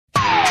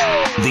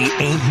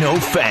the Ain't No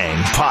Fang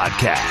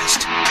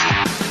podcast.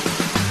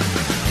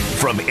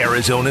 From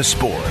Arizona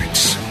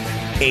Sports,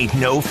 Ain't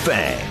No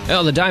Fang.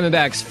 Well, the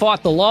Diamondbacks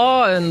fought the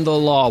law, and the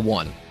law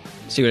won.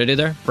 See what I did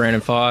there?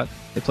 Brandon Pfaadt.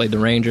 They played the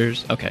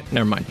Rangers. Okay,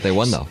 never mind. They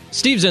won, though.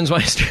 Steve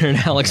Zinsmeister and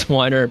Alex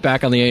Weiner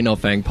back on the Ain't No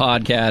Fang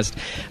podcast,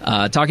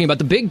 talking about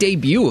the big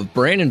debut of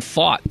Brandon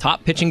Pfaadt,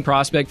 top pitching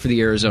prospect for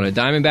the Arizona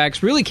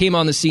Diamondbacks. Really came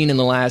on the scene in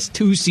the last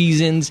 2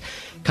 seasons,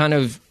 kind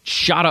of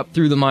shot up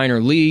through the minor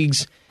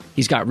leagues.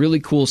 He's got really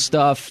cool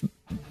stuff,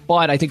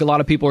 but I think a lot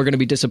of people are going to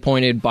be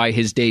disappointed by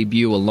his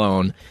debut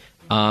alone.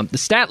 The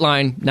stat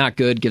line, not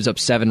good, gives up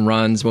 7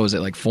 runs. What was it,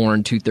 like 4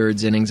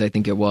 2/3 innings, I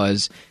think it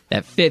was.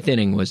 That 5th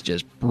inning was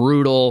just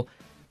brutal.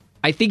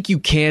 I think you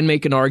can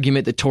make an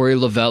argument that Torey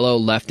Lovullo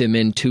left him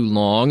in too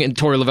long, and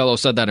Torey Lovullo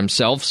said that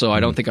himself, so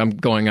I don't think I'm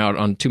going out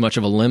on too much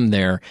of a limb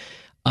there.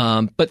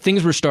 But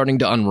things were starting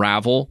to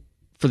unravel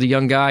for the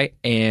young guy,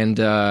 and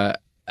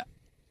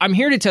I'm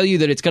here to tell you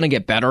that it's going to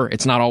get better.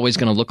 It's not always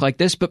going to look like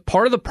this, but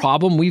part of the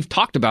problem, we've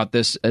talked about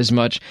this as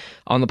much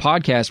on the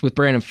podcast with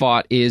Brandon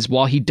Pfaadt, is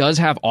while he does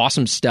have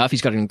awesome stuff,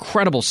 he's got an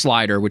incredible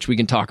slider, which we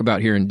can talk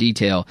about here in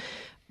detail,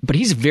 but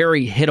he's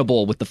very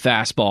hittable with the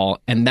fastball,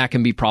 and that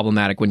can be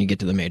problematic when you get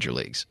to the major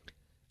leagues.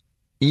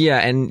 Yeah,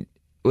 and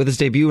with his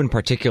debut in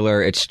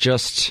particular, it's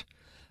just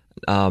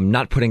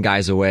not putting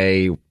guys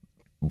away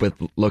with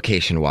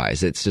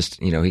location-wise. It's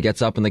just, he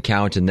gets up in the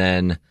count, and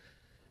then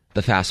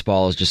the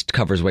fastball just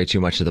covers way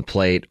too much of the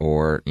plate,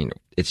 or,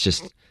 it's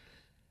just...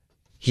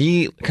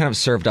 He kind of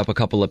served up a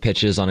couple of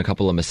pitches on a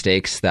couple of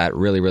mistakes that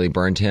really, really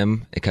burned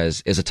him,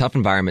 because it's a tough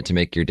environment to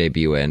make your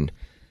debut in.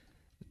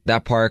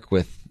 That park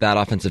with that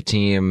offensive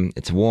team,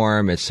 it's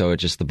warm.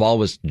 The ball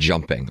was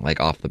jumping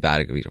like off the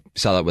bat. We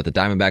saw that with the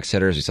Diamondbacks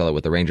hitters. We saw that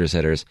with the Rangers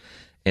hitters.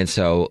 And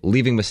so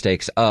leaving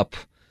mistakes up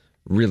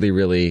really,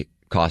 really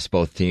cost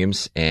both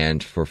teams.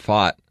 And for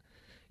Pfaadt,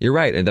 you're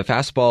right. And the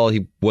fastball,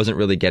 he wasn't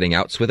really getting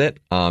outs with it.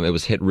 It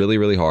was hit really,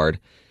 really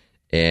hard.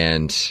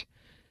 And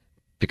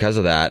because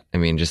of that,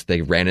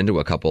 they ran into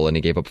a couple, and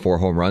he gave up 4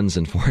 home runs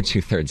in 4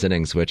 2/3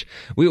 innings, which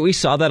we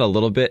saw that a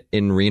little bit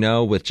in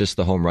Reno with just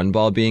the home run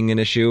ball being an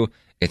issue.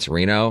 It's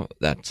Reno.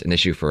 That's an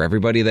issue for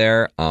everybody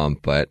there.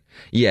 But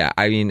yeah,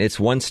 it's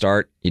one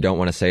start. You don't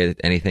want to say that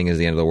anything is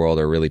the end of the world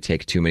or really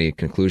take too many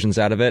conclusions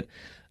out of it.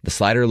 The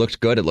slider looked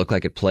good. It looked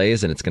like it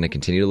plays, and it's going to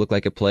continue to look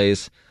like it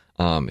plays.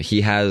 He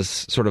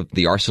has sort of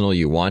the arsenal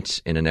you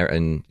want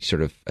in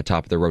sort of a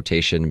top of the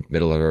rotation,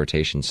 middle of the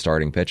rotation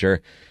starting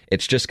pitcher.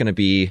 It's just going to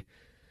be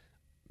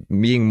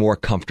being more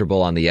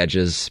comfortable on the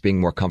edges, being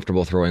more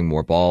comfortable throwing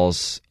more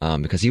balls,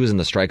 because he was in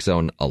the strike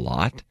zone a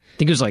lot. I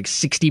think it was like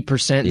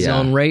 60%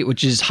 zone rate,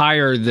 which is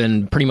higher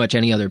than pretty much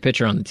any other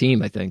pitcher on the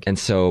team, I think. And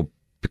so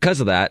because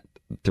of that,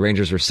 the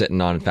Rangers were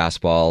sitting on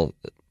fastball,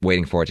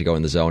 waiting for it to go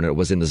in the zone. It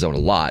was in the zone a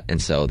lot,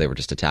 and so they were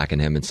just attacking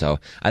him. And so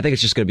I think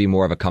it's just going to be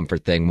more of a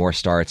comfort thing, more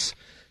starts,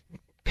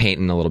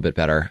 painting a little bit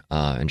better,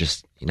 and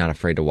just not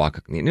afraid to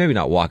maybe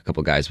not walk a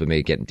couple guys, but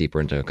maybe get deeper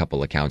into a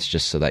couple of counts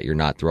just so that you're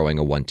not throwing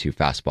a 1-2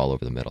 fastball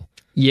over the middle.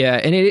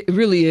 Yeah, and it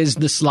really is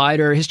the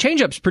slider. His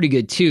changeup's pretty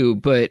good too,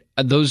 but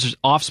those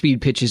off-speed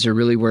pitches are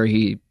really where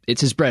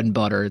it's his bread and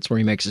butter. It's where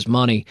he makes his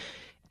money.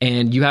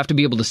 And you have to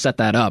be able to set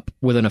that up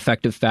with an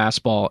effective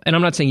fastball. And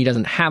I'm not saying he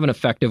doesn't have an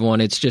effective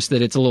one. It's just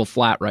that it's a little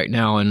flat right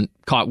now and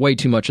caught way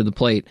too much of the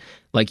plate,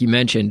 like you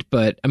mentioned.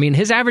 But,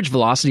 his average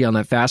velocity on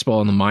that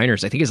fastball in the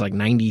minors, I think, is like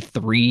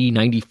 93,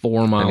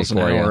 94 miles an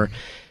hour,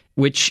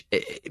 which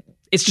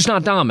it's just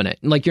not dominant.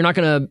 Like, you're not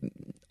going to,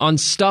 on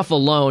stuff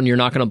alone, you're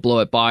not going to blow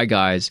it by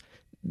guys.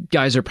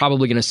 Guys are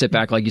probably going to sit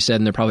back, like you said,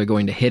 and they're probably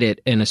going to hit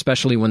it, and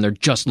especially when they're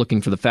just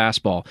looking for the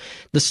fastball.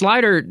 The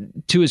slider,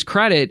 to his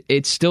credit,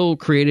 it still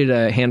created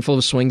a handful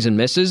of swings and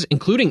misses,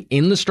 including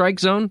in the strike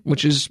zone,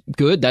 which is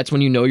good. That's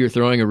when you know you're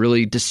throwing a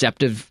really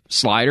deceptive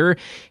slider,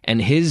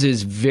 and his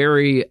is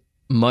very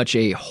much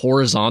a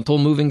horizontal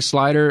moving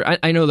slider.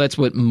 I know that's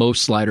what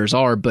most sliders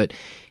are, but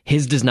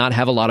his does not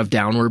have a lot of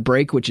downward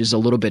break, which is a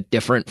little bit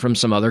different from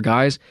some other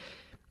guys.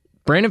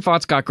 Brandon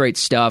Pfaadt's got great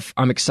stuff.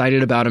 I'm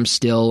excited about him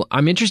still.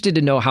 I'm interested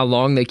to know how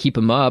long they keep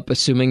him up,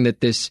 assuming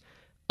that this...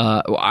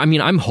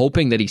 I'm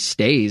hoping that he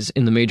stays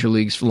in the major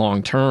leagues for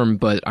long term,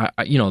 but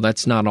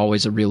that's not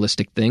always a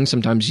realistic thing.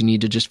 Sometimes you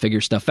need to just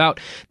figure stuff out.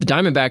 The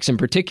Diamondbacks in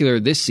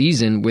particular this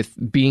season, with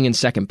being in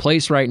second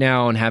place right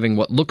now and having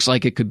what looks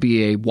like it could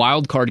be a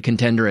wild card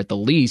contender at the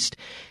least,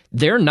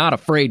 they're not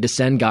afraid to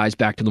send guys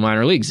back to the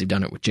minor leagues. They've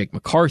done it with Jake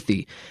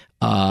McCarthy.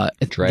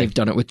 They've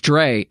done it with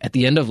Dre. At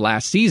the end of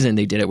last season,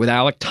 they did it with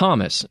Alek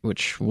Thomas,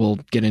 which we'll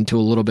get into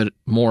a little bit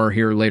more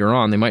here later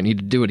on. They might need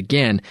to do it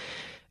again.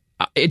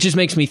 It just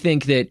makes me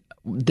think that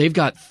they've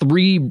got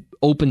 3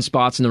 open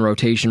spots in the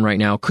rotation right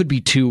now. Could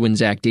be 2 when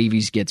Zach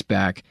Davies gets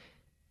back.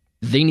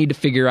 They need to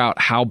figure out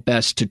how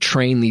best to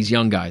train these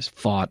young guys.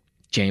 Pfaadt,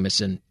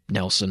 Jameson,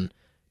 Nelson,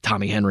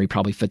 Tommy Henry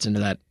probably fits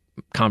into that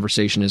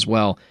conversation as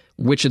well.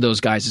 Which of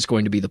those guys is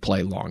going to be the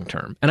play long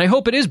term? And I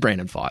hope it is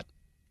Brandon Pfaadt.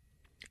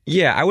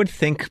 Yeah, I would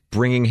think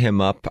bringing him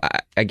up.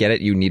 I get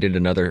it. You needed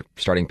another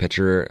starting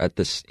pitcher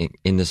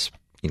in this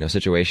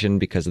situation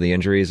because of the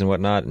injuries and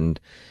whatnot, and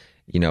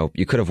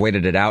you could have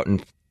waited it out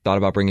and thought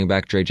about bringing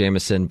back Dre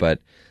Jameson, but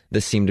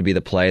this seemed to be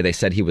the play. They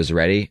said he was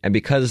ready, and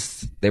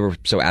because they were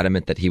so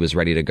adamant that he was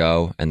ready to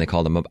go, and they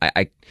called him up,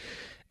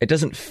 it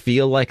doesn't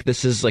feel like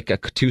this is like a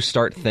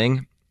 2-start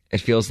thing. It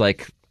feels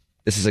like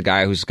this is a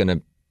guy who's going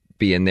to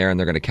be in there, and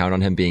they're going to count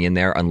on him being in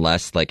there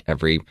unless like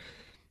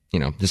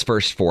his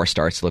first 4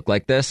 starts look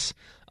like this.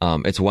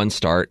 It's 1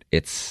 start.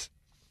 It's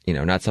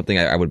not something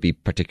I would be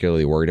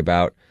particularly worried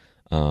about.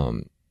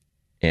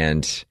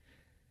 And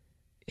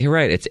you're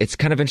right. It's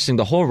kind of interesting.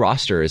 The whole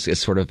roster is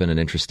sort of in an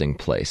interesting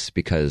place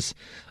because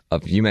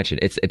of, you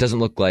mentioned, it doesn't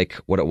look like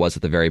what it was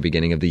at the very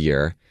beginning of the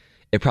year.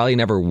 It probably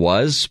never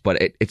was, but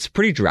it's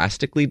pretty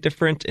drastically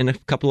different in a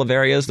couple of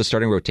areas. The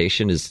starting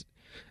rotation is,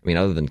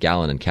 other than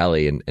Gallen and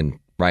Kelly and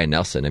Ryan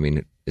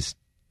Nelson,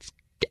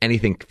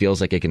 anything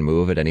feels like it can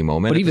move at any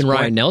moment. But even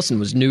Ryan Nelson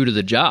was new to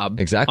the job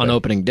on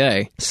opening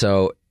day.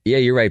 So, yeah,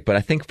 you're right. But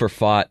I think for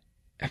Pfaadt,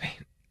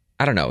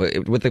 I don't know.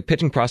 With the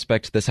pitching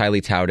prospect this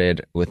highly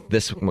touted, with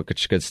this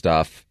much good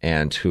stuff,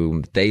 and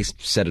whom they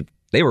said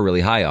they were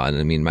really high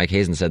on. Mike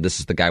Hazen said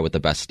this is the guy with the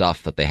best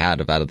stuff that they had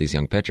out of these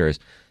young pitchers.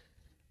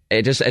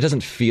 It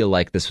doesn't feel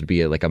like this would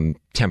be like a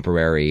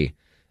temporary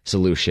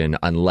solution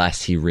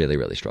unless he really,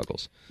 really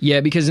struggles. Yeah,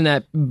 because in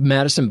that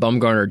Madison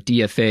Bumgarner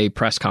DFA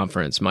press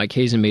conference, Mike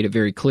Hazen made it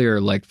very clear,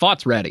 like,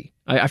 Pfaadt's ready.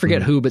 I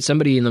forget who, but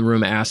somebody in the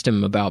room asked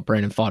him about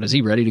Brandon Pfaadt. Is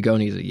he ready to go?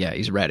 And he said, yeah,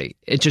 he's ready.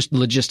 It just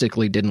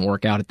logistically didn't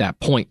work out at that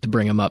point to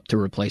bring him up to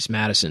replace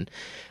Madison.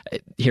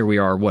 Here we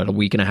are, a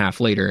week and a half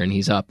later, and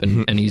he's up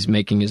and he's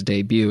making his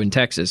debut in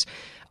Texas.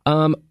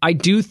 I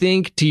do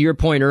think, to your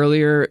point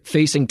earlier,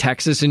 facing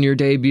Texas in your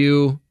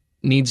debut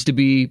needs to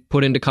be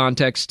put into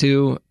context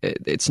too.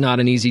 It's not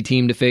an easy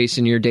team to face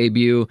in your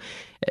debut.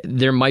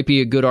 There might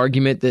be a good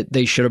argument that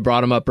they should have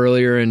brought him up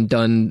earlier and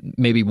done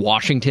maybe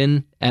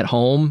Washington at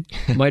home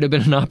might have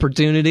been an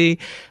opportunity.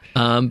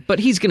 But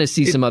he's going to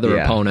see some other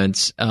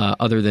opponents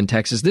other than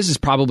Texas. This is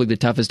probably the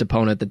toughest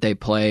opponent that they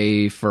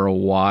play for a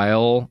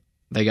while.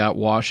 They got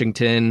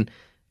Washington.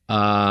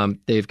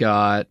 They've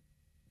got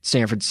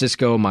San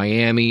Francisco,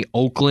 Miami,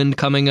 Oakland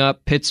coming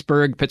up,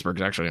 Pittsburgh.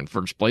 Pittsburgh's actually in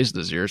first place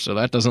this year, so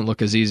that doesn't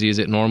look as easy as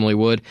it normally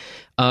would.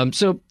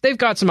 So they've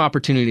got some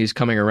opportunities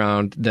coming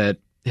around that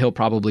he'll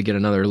probably get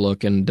another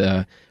look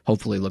and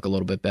hopefully look a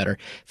little bit better.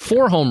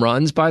 4 home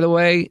runs, by the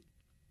way,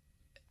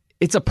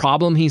 it's a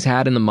problem he's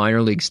had in the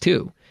minor leagues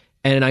too.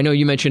 And I know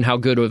you mentioned how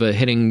good of a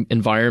hitting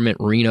environment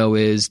Reno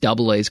is.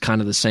 Double A is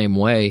kind of the same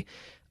way.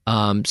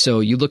 So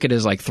you look at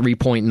his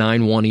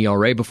 3.91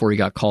 ERA before he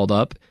got called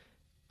up.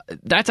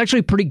 That's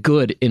actually pretty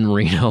good in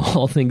Reno,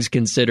 all things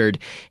considered.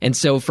 And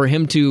so for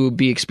him to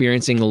be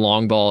experiencing the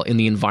long ball in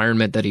the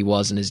environment that he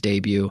was in his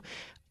debut,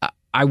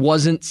 I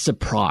wasn't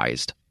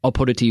surprised. I'll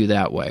put it to you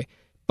that way.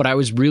 But I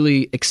was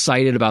really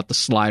excited about the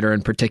slider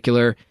in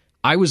particular.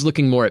 I was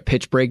looking more at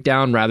pitch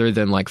breakdown rather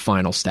than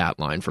final stat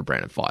line for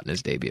Brandon Pfaadt in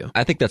his debut.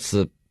 I think that's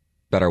the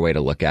better way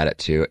to look at it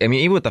too.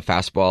 Even with the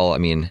fastball,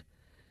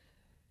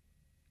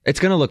 it's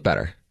going to look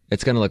better.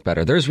 It's going to look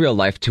better. There's real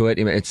life to it.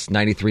 It's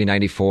 93,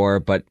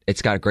 94, but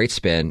it's got a great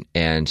spin.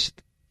 And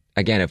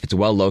again, if it's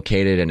well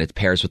located and it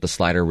pairs with the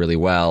slider really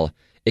well,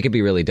 it can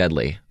be really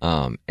deadly.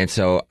 And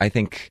so I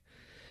think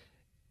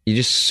you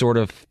just sort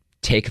of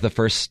take the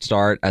first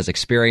start as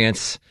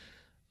experience.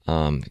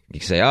 You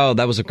can say, oh,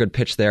 that was a good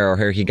pitch there, or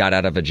here he got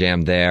out of a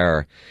jam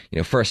there.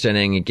 Or, first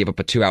inning, he gave up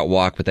a 2-out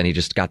walk, but then he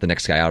just got the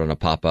next guy out on a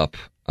pop-up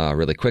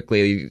really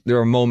quickly. There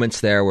were moments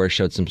there where it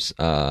showed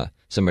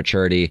some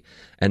maturity,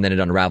 and then it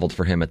unraveled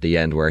for him at the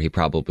end where he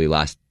probably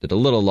lasted a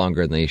little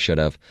longer than he should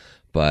have.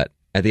 But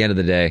at the end of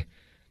the day,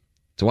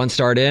 it's 1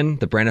 start in,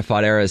 the Brandon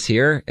Pfaadt era is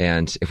here,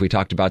 and if we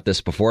talked about this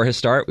before his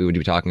start, we would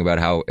be talking about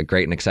how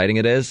great and exciting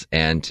it is,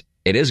 and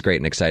it is great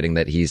and exciting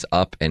that he's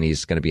up and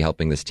he's going to be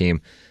helping this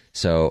team.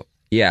 So,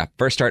 yeah,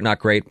 first start not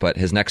great, but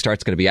his next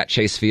start's going to be at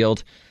Chase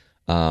Field.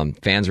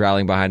 Fans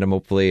rallying behind him,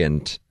 hopefully,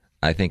 and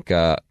I think,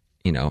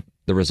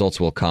 the results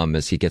will come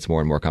as he gets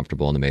more and more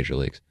comfortable in the major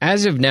leagues.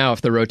 As of now,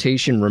 if the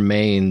rotation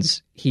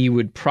remains, he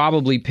would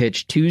probably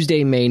pitch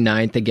Tuesday, May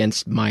 9th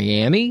against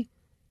Miami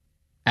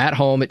at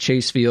home at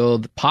Chase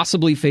Field,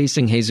 possibly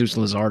facing Jesus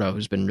Luzardo,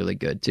 who's been really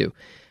good too.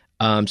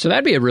 So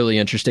that'd be a really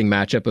interesting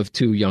matchup of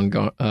 2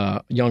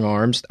 young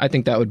arms. I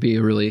think that would be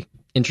a really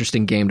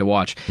interesting game to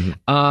watch.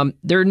 Mm-hmm.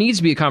 There needs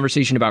to be a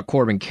conversation about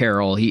Corbin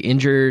Carroll. He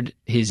injured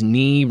his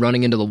knee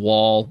running into the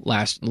wall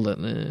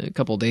a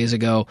couple of days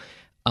ago.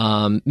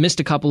 Missed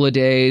a couple of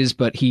days,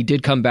 but he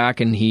did come back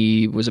and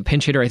he was a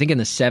pinch hitter, I think, in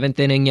the 7th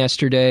inning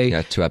yesterday.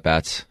 Yeah, 2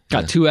 at-bats.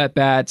 Got 2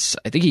 at-bats.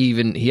 I think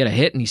he had a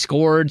hit and he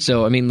scored.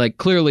 So,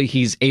 clearly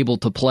he's able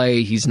to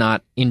play. He's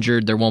not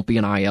injured. There won't be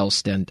an IL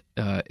stint,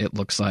 it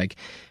looks like,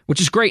 which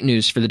is great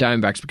news for the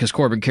Diamondbacks because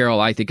Corbin Carroll,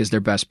 I think, is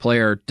their best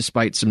player,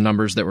 despite some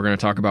numbers that we're going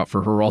to talk about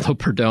for Geraldo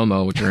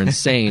Perdomo, which are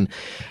insane.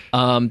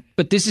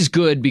 But this is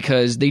good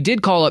because they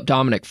did call up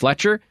Dominic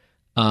Fletcher,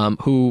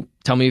 who,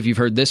 tell me if you've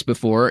heard this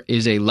before,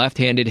 is a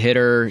left-handed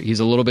hitter. He's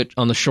a little bit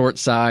on the short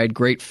side,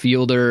 great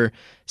fielder,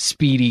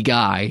 speedy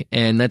guy.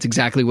 And that's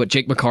exactly what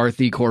Jake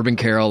McCarthy, Corbin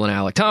Carroll, and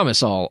Alec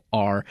Thomas all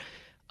are.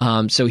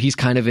 So he's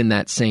kind of in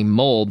that same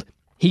mold.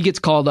 He gets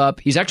called up.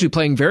 He's actually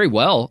playing very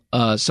well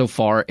so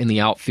far in the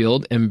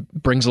outfield and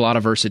brings a lot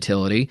of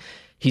versatility.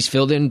 He's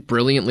filled in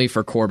brilliantly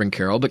for Corbin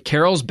Carroll, but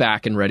Carroll's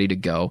back and ready to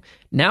go.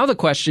 Now the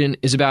question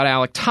is about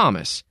Alek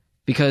Thomas,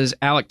 because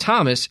Alek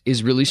Thomas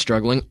is really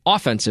struggling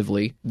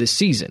offensively this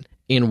season.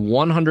 In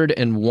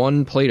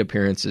 101 plate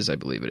appearances, I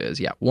believe it is.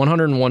 Yeah,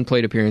 101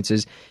 plate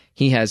appearances.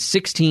 He has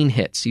 16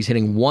 hits. He's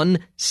hitting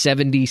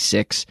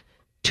 176,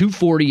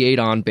 248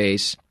 on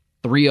base,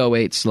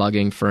 308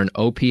 slugging for an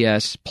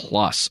OPS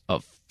plus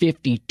of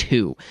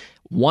 52.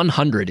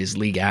 100 is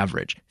league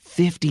average.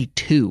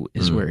 52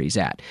 is where he's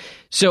at.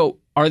 So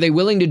are they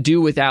willing to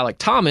do with Alek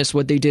Thomas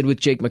what they did with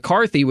Jake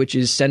McCarthy, which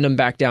is send him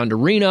back down to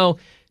Reno,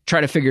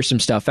 try to figure some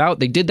stuff out?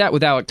 They did that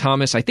with Alek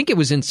Thomas. I think it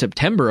was in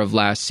September of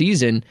last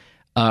season,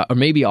 or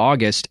maybe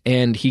August,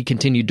 and he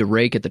continued to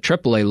rake at the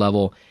AAA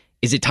level.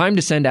 Is it time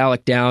to send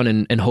Alek down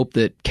and hope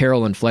that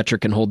Carroll and Fletcher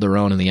can hold their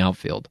own in the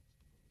outfield?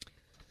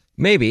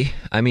 Maybe.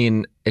 I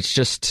mean, it's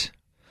just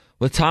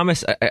with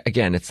Thomas,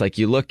 again, it's like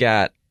you look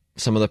at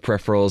some of the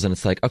peripherals and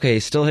it's like, okay,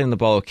 he's still hitting the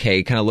ball okay.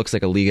 He kind of looks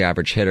like a league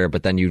average hitter,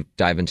 but then you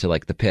dive into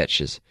like the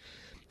pitches.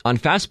 On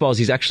fastballs,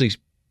 he's actually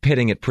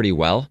hitting it pretty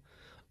well.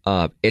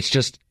 It's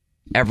just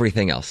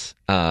everything else,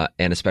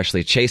 and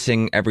especially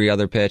chasing every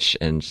other pitch,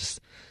 and just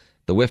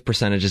the whiff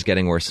percentage is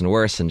getting worse and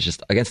worse. And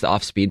just against the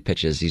off-speed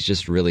pitches, he's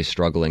just really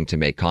struggling to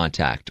make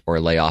contact or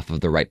lay off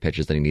of the right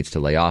pitches that he needs to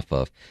lay off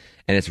of.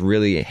 And it's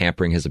really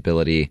hampering his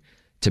ability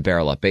to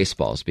barrel up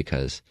baseballs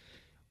because,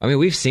 I mean,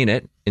 we've seen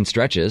it in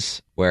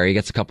stretches where he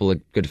gets a couple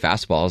of good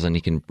fastballs and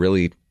he can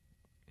really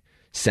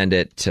send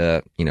it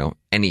to,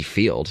 any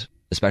field,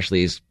 especially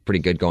he's pretty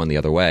good going the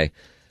other way.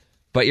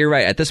 But you're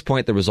right. At this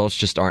point, the results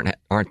just aren't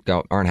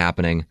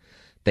happening.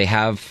 They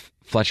have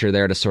Fletcher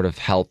there to sort of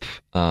help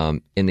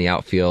in the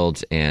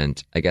outfield,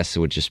 and I guess it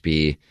would just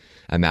be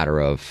a matter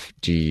of,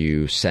 do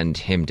you send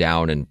him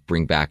down and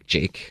bring back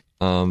Jake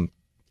McCarthy?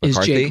 Is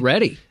Jake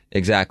ready?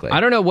 Exactly.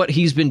 I don't know what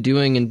he's been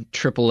doing in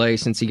AAA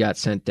since he got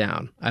sent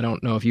down. I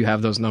don't know if you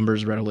have those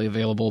numbers readily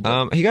available.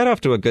 But... he got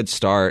off to a good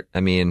start.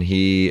 I mean,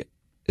 he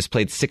has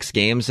played 6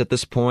 games at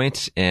this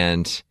point,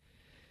 and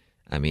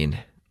I mean,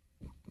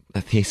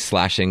 he's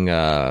slashing,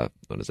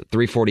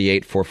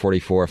 348,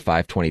 444,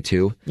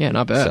 522. Yeah,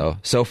 not bad.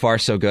 So far,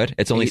 so good.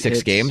 It's only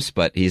 6 games,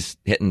 but he's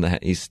hitting the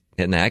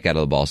heck out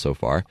of the ball so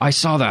far. I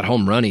saw that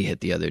home run he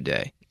hit the other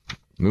day.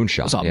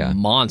 Moonshot. It was a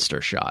monster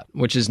shot,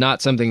 which is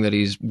not something that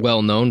he's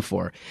well known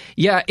for.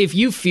 Yeah, if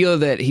you feel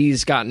that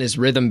he's gotten his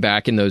rhythm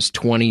back in those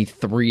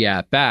 23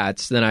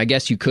 at-bats, then I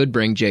guess you could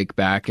bring Jake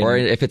back. Or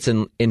if it's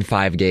in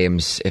 5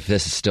 games, if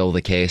this is still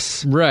the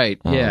case. Right,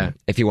 yeah.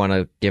 If you want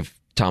to give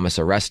Thomas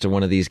a rest in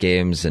one of these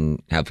games and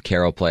have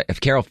Carroll play.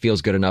 If Carroll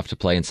feels good enough to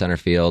play in center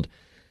field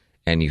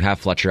and you have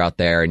Fletcher out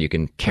there and you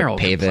can Carroll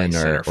Pavin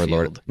or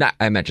Lord. Nah,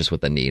 I meant just with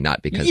the knee,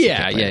 not because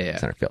yeah.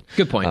 Center field.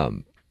 Good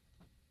point.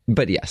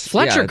 But yes,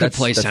 Fletcher could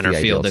play center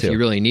field if you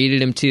really needed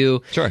him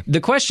to. Sure. The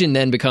question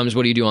then becomes,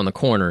 what do you do on the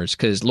corners?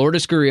 Because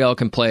Lourdes Gurriel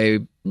can play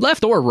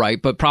left or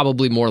right, but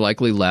probably more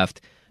likely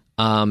left.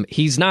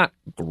 He's not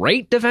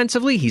great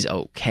defensively. He's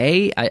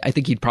okay. I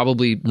think he'd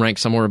probably rank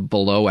somewhere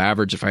below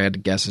average if I had to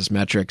guess his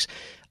metrics.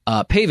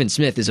 Pavin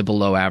Smith is a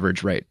below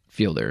average right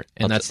fielder,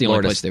 and that's the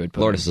only place they would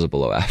put Lourdes him. is a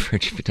below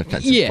average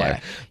defensive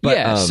player.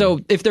 But, so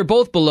if they're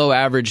both below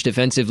average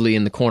defensively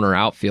in the corner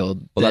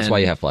outfield, that's why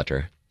you have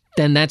Fletcher.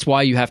 Then that's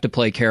why you have to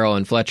play Carroll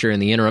and Fletcher in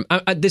the interim.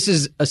 This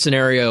is a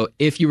scenario,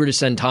 if you were to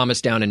send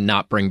Thomas down and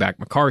not bring back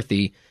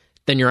McCarthy,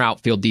 then your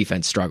outfield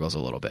defense struggles a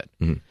little bit.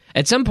 Mm-hmm.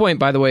 At some point,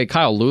 by the way,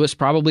 Kyle Lewis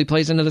probably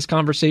plays into this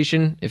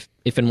conversation if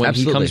and when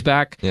he comes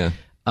back. Yeah.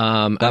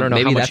 I don't know.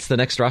 Maybe that's the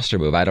next roster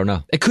move. I don't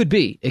know. It could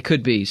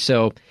be.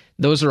 So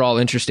those are all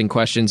interesting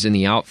questions in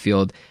the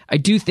outfield. I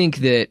do think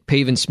that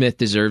Pavin Smith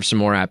deserves some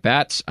more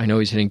at-bats. I know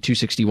he's hitting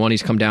 261.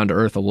 He's come down to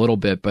earth a little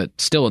bit, but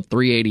still at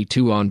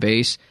 382 on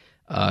base.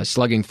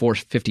 Slugging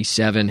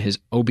 457. His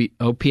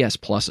OPS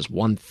plus is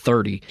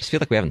 130. I just feel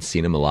like we haven't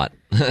seen him a lot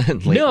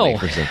lately. No,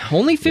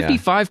 only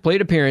 55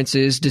 plate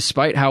appearances,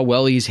 despite how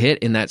well he's hit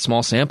in that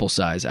small sample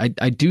size. I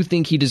do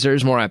think he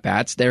deserves more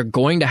at-bats. They're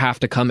going to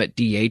have to come at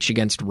DH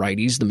against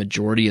righties the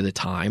majority of the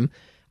time.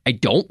 I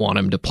don't want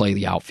him to play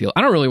the outfield.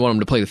 I don't really want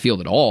him to play the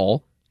field at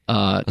all.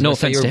 No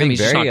offense to him, he's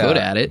just not good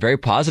at it. Very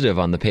positive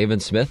on the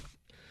Pavin Smith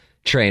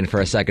train for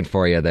a second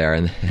for you there.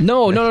 And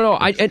No.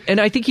 I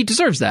think he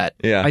deserves that.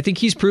 Yeah. I think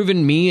he's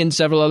proven me and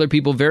several other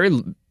people very,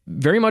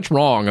 very much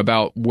wrong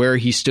about where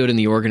he stood in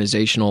the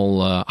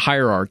organizational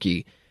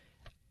hierarchy.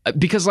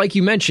 Because like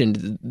you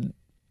mentioned,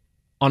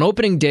 on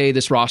opening day,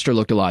 this roster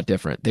looked a lot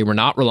different. They were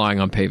not relying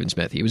on Pavin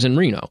Smith. He was in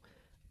Reno.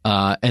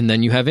 And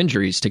then you have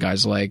injuries to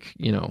guys like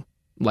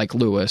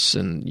Lewis,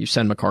 and you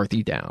send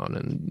McCarthy down.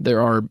 And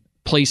there are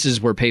places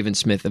where Pavin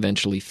Smith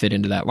eventually fit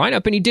into that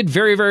lineup, and he did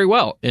very, very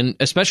well, and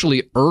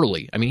especially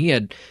early. I mean, he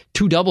had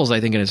 2 doubles, I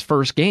think, in his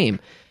first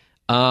game.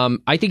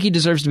 I think he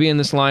deserves to be in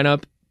this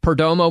lineup.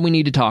 Perdomo we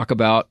need to talk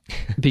about,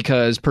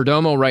 because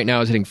Perdomo right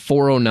now is hitting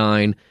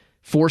 409,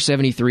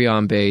 473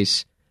 on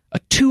base, a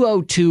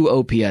 202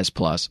 OPS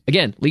plus.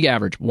 Again, league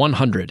average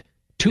 100.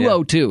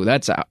 202,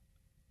 That's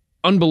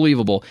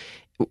unbelievable.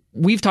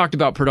 we've talked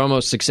about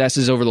Perdomo's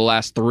successes over the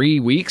last 3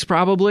 weeks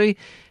probably,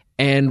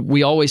 and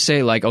we always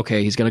say, like,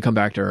 okay, he's going to come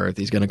back to earth.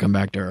 He's going to come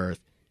back to earth.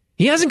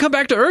 He hasn't come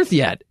back to earth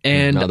yet.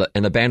 And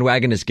the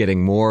bandwagon is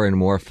getting more and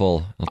more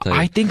full, I'll tell you.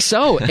 I think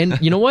so. And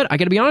you know what? I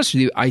got to be honest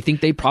with you. I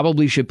think they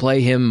probably should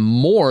play him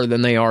more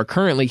than they are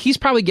currently. He's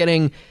probably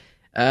getting,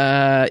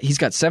 he's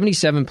got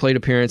 77 plate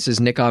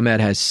appearances. Nick Ahmed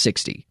has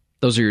 60.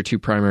 Those are your two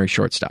primary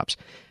shortstops.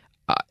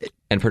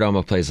 And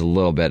Perdomo plays a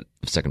little bit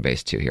of second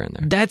base, too, here and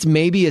there. That's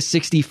maybe a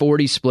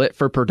 60-40 split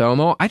for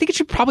Perdomo. I think it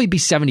should probably be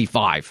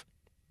 75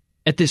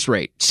 at this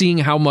rate, seeing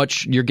how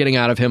much you're getting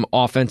out of him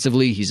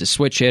offensively. He's a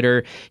switch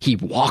hitter. He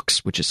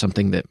walks, which is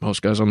something that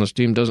most guys on this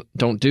team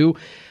don't do.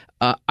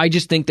 I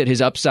just think that his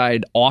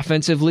upside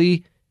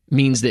offensively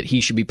means that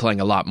he should be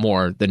playing a lot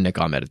more than Nick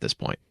Ahmed at this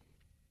point.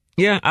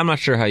 Yeah, I'm not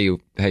sure how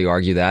you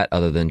argue that,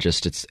 other than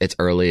just it's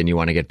early and you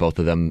want to get both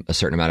of them a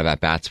certain amount of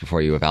at-bats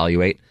before you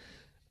evaluate.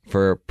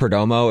 For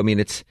Perdomo, I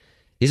mean,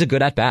 he's a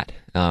good at-bat.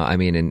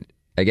 And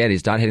again,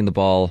 he's not hitting the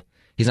ball.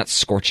 He's not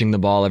scorching the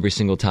ball every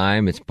single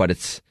time.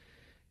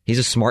 He's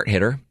a smart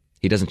hitter.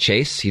 He doesn't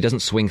chase. He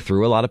doesn't swing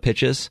through a lot of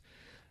pitches.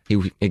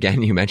 You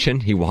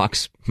mentioned he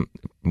walks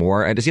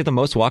more. Does he have the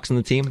most walks on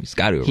the team? He's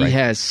got to, right? He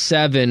has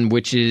 7,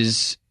 which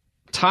is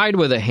tied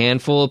with a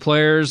handful of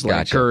players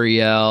like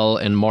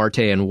Gurriel and Marte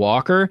and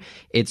Walker.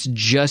 It's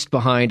just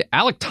behind.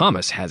 Alec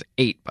Thomas has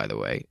 8, by the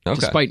way,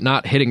 despite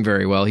not hitting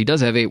very well. He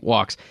does have 8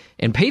 walks.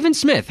 And Pavin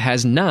Smith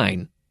has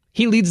 9.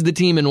 He leads the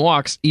team in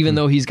walks, even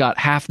though he's got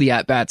half the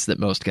at-bats that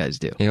most guys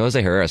do. Yeah,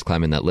 Jose Herrera's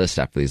climbing that list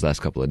after these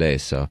last couple of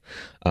days. So,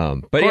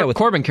 with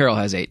Corbin Carroll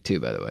has 8 too,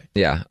 by the way.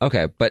 Yeah,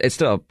 okay, but it's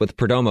still with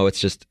Perdomo.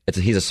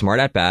 He's a smart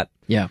at-bat.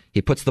 Yeah,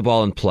 he puts the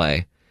ball in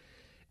play,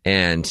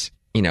 and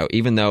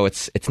even though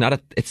it's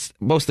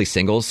mostly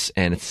singles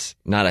and it's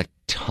not a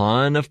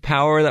ton of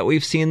power that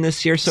we've seen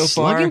this year so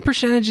far. Slugging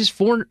percentage is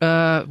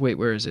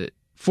where is it?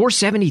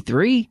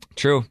 473.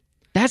 True,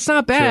 that's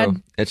not bad.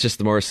 True. It's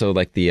just more so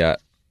like the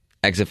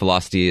exit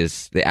velocity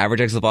the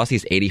average exit velocity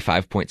is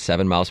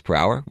 85.7 miles per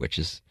hour, which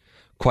is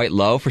quite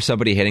low for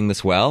somebody hitting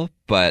this well,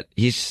 but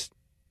he's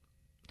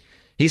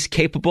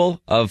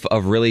capable of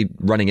really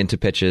running into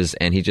pitches,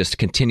 and he just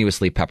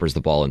continuously peppers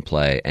the ball in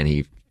play, and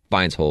he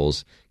finds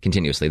holes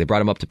continuously. They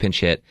brought him up to pinch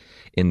hit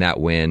in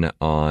that win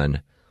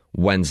on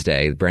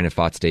Wednesday, Brandon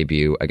Pfaadt's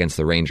debut against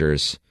the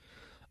Rangers,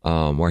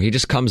 where he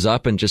just comes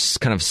up and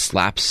just kind of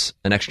slaps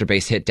an extra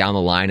base hit down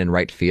the line in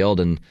right field,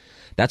 and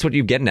that's what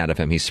you're getting out of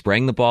him. He's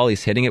spraying the ball.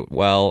 He's hitting it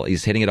well.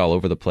 He's hitting it all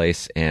over the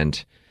place,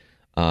 and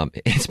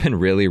it's been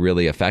really,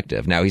 really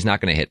effective. Now, he's not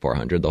going to hit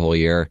 400 the whole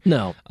year.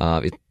 No.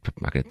 He's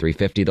not going to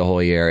 350 the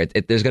whole year.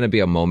 There's going to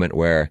be a moment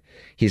where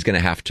he's going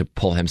to have to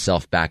pull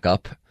himself back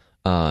up.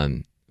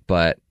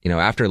 But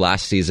after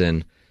last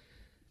season,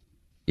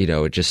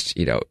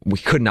 we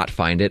could not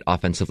find it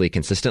offensively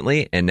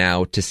consistently, and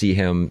now to see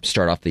him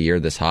start off the year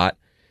this hot,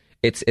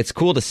 it's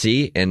cool to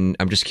see, and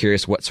I'm just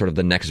curious what sort of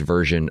the next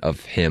version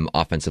of him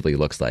offensively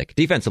looks like.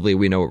 Defensively,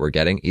 we know what we're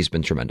getting. He's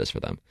been tremendous for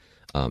them.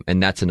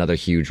 And that's another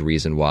huge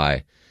reason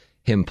why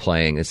him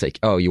playing, it's like,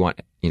 oh, you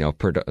want,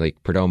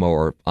 Perdomo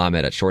or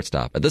Ahmed at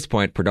shortstop. At this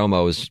point,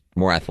 Perdomo is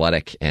more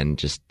athletic and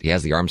just, he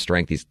has the arm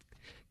strength.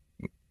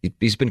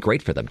 He's been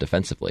great for them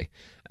defensively.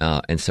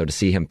 And so to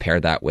see him pair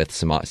that with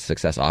some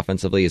success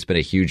offensively has been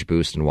a huge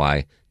boost in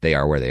why they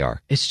are where they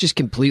are. It's just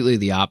completely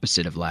the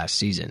opposite of last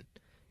season.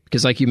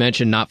 Because like you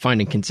mentioned, not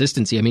finding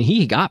consistency. I mean,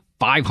 he got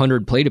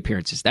 500 plate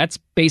appearances. That's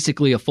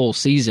basically a full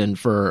season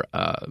for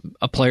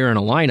a player in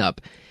a lineup.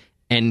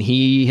 And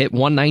he hit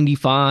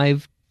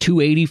 195,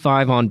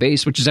 285 on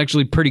base, which is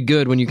actually pretty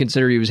good when you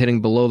consider he was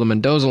hitting below the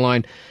Mendoza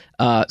line.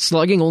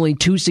 Slugging only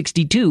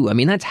 262. I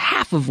mean, that's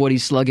half of what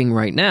he's slugging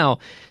right now.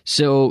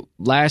 So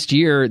last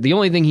year, the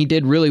only thing he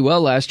did really well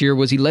last year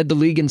was he led the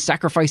league in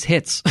sacrifice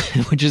hits,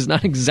 which is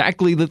not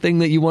exactly the thing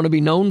that you want to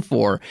be known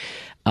for.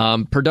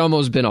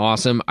 Perdomo's been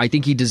awesome. I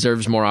think he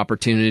deserves more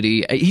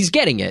opportunity. He's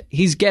getting it.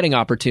 He's getting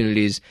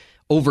opportunities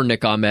over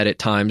Nick Ahmed at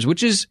times,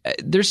 which is,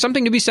 there's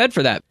something to be said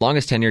for that.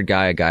 Longest tenured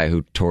guy, a guy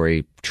who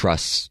Torey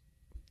trusts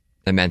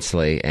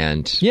immensely,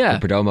 and for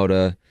Perdomo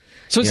to...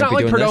 So it's not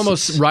like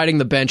Perdomo's riding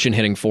the bench and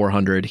hitting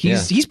 400.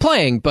 He's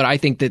playing, but I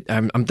think that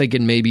I'm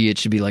thinking maybe it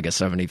should be like a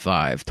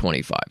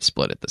 75-25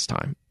 split at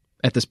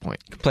this point.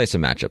 Play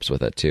some matchups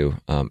with it too,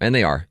 and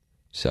they are.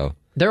 So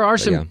there are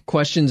some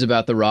questions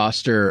about the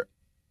roster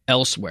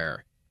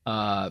elsewhere,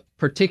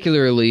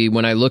 particularly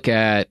when I look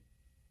at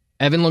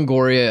Evan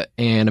Longoria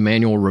and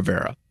Emmanuel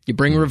Rivera. You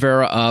bring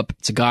Rivera up.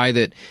 It's a guy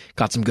that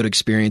got some good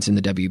experience in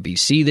the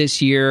WBC this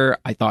year.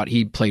 I thought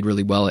he played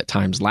really well at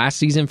times last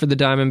season for the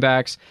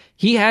Diamondbacks.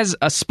 He has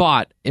a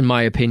spot, in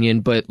my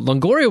opinion, but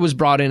Longoria was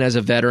brought in as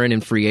a veteran in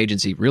free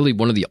agency, really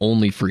one of the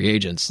only free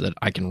agents that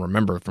I can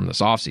remember from this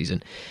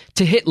offseason,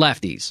 to hit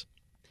lefties.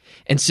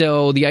 And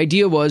so the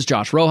idea was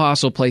Josh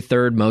Rojas will play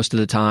third most of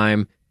the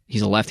time.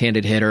 He's a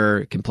left-handed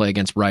hitter, can play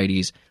against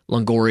righties.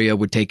 Longoria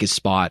would take his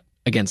spot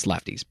against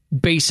lefties.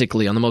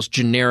 Basically, on the most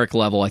generic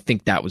level, I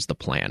think that was the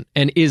plan,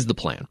 and is the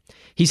plan.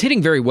 He's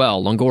hitting very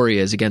well, Longoria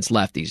is, against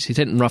lefties. He's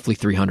hitting roughly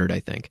 300, I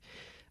think.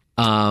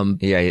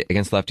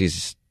 Against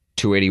lefties,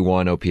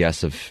 281,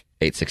 OPS of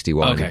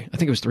 861. Okay, I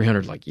think it was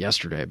 300 like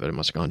yesterday, but it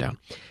must have gone down.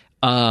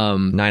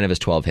 9 of his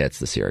 12 hits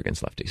this year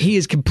against lefties. He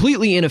is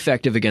completely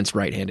ineffective against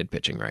right-handed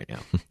pitching right now.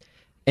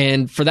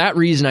 And for that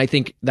reason, I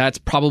think that's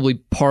probably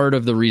part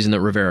of the reason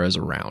that Rivera is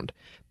around.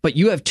 But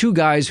you have two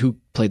guys who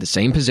play the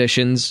same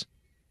positions,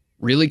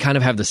 really kind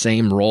of have the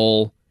same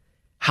role.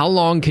 How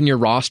long can your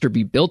roster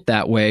be built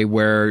that way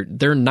where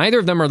neither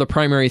of them are the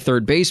primary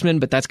third baseman,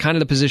 but that's kind of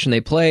the position they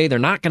play? They're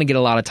not going to get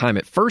a lot of time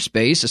at first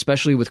base,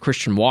 especially with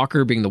Christian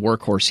Walker being the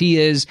workhorse he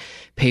is.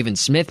 Pavin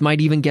Smith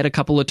might even get a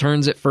couple of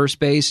turns at first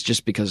base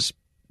just because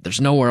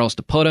there's nowhere else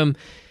to put him.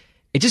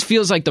 It just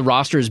feels like the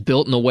roster is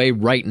built in a way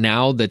right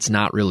now that's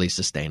not really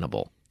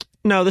sustainable.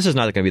 No, this is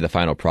not going to be the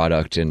final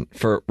product. And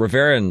for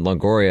Rivera and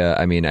Longoria,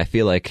 I mean, I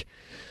feel like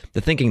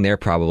the thinking there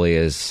probably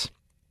is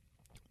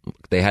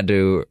they had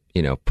to,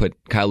 put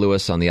Kyle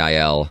Lewis on the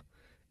IL,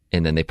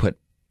 and then they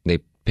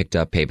picked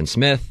up Pavin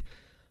Smith.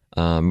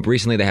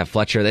 Recently, they have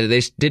Fletcher.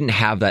 They didn't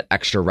have that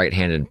extra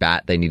right-handed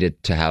bat they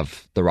needed to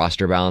have the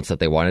roster balance that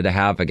they wanted to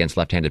have against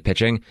left-handed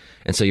pitching.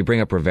 And so you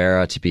bring up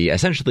Rivera to be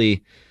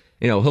essentially,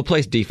 he'll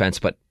play defense,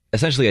 but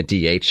essentially a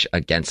DH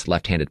against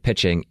left-handed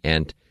pitching.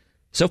 And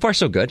so far,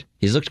 so good.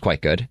 He's looked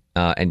quite good.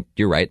 And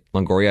you're right,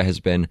 Longoria has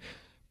been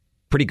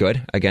pretty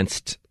good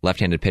against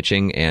left-handed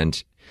pitching,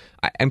 and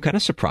I'm kind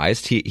of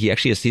surprised. He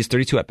actually has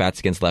 32 at-bats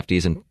against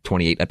lefties and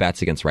 28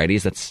 at-bats against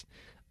righties. That's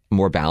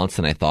more balanced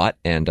than I thought.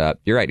 And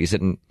you're right, he's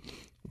hitting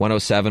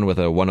 107 with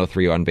a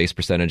 103 on-base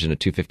percentage and a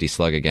 250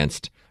 slug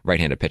against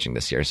right-handed pitching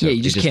this year. So yeah,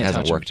 you just can't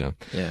hasn't touch worked him.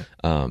 Yeah.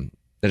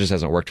 That just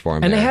hasn't worked for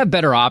him. And they have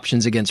better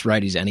options against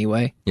righties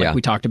anyway. Yeah.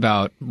 We talked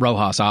about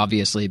Rojas,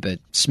 obviously, but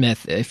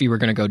Smith, if you were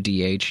going to go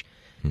DH,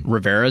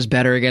 Rivera's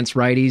better against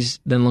righties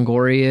than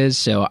Longoria is,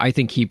 so I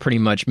think he pretty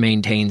much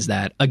maintains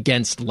that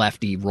against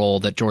lefty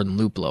role that Jordan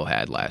Luplow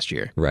had last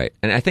year. Right.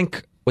 And I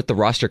think with the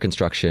roster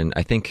construction,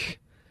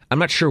 I'm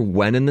not sure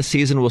when in the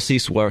season we'll see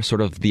sort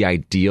of the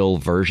ideal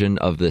version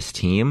of this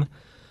team,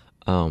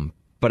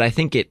 but I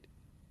think it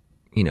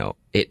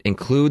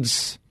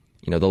includes,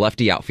 the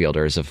lefty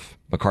outfielders of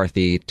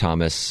McCarthy,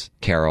 Thomas,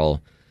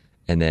 Carroll,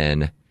 and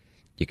then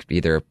you could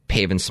either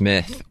Pavin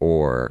Smith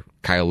or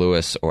Kyle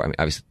Lewis, or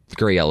obviously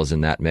Gurriel is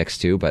in that mix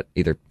too, but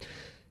either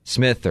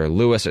Smith or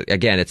Lewis.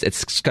 Again,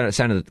 it's kind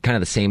of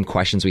the same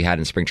questions we had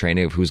in spring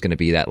training of who's going to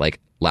be that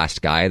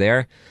last guy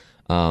there.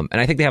 And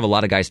I think they have a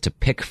lot of guys to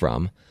pick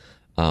from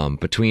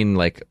between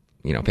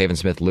Pavin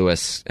Smith,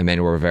 Lewis,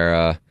 Emmanuel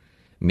Rivera,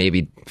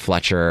 maybe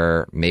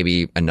Fletcher,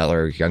 maybe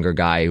another younger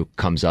guy who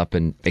comes up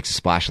and makes a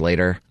splash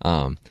later.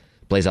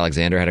 Blaze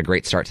Alexander had a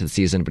great start to the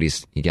season, but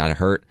he got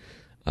hurt.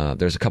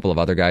 There's a couple of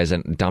other guys,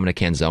 and Dominic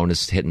Canzone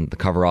is hitting the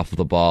cover off of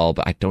the ball,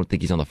 but I don't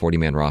think he's on the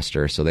 40-man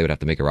roster, so they would have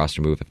to make a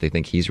roster move if they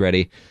think he's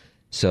ready.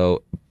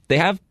 So they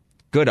have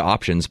good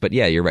options, but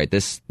yeah, you're right.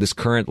 This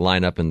current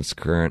lineup and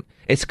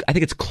I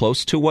think it's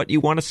close to what you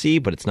want to see,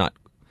 but it's not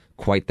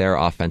quite there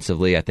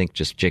offensively. I think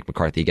just Jake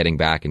McCarthy getting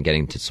back and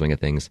getting to swing of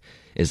things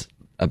is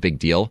a big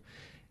deal.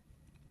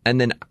 And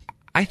then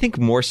I think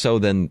more so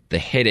than the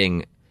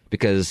hitting,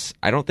 because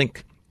I don't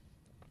think,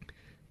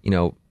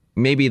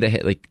 maybe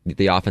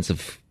the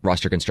offensive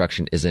roster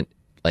construction isn't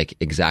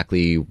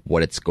exactly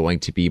what it's going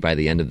to be by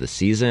the end of the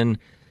season.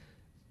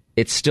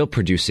 It's still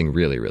producing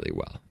really, really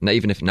well. Now,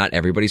 even if not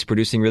everybody's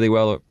producing really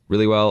well,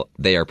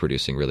 they are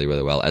producing really,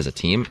 really well as a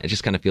team. It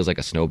just kind of feels like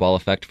a snowball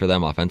effect for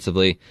them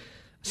offensively.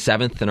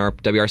 7th in our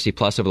WRC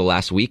Plus over the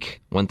last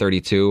week,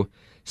 132.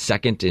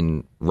 2nd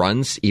in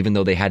runs, even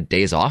though they had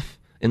days off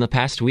in the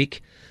past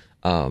week.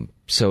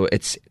 So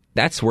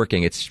that's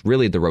working. It's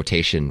really the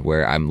rotation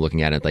where I'm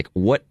looking at it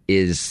what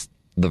is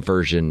the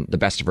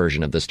best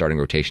version of the starting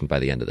rotation by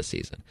the end of the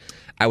season.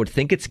 I would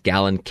think it's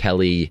Gallen,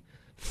 Kelly,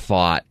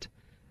 Pfaadt,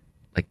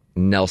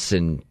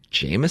 Nelson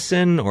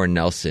Jameson or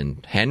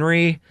Nelson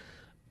Henry.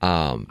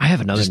 I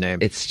have another name.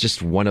 It's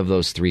just one of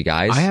those three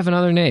guys. I have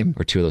another name.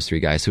 Or two of those three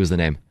guys. Who's the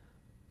name?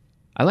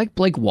 I like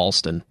Blake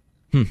Walston.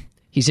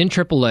 He's in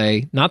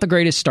AAA. Not the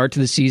greatest start to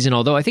the season,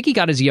 although I think he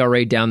got his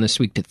ERA down this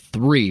week to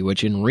 3,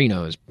 which in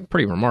Reno is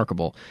pretty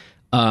remarkable.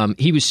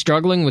 He was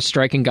struggling with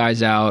striking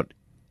guys out,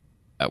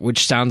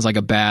 which sounds like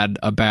a bad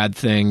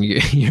thing.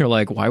 You're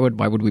like, why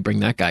would we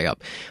bring that guy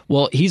up?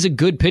 Well, he's a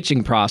good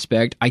pitching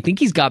prospect. I think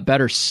he's got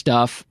better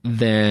stuff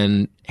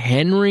than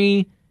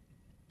Henry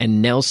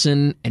and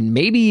Nelson and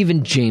maybe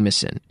even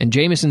Jameson. And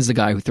Jameson's the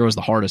guy who throws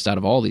the hardest out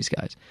of all these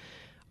guys.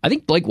 I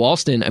think Blake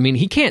Walston,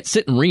 he can't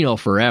sit in Reno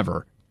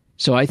forever.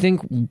 So I think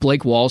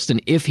Blake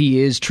Walston, if he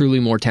is truly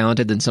more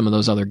talented than some of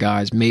those other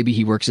guys, maybe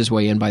he works his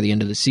way in by the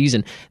end of the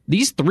season.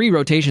 These 3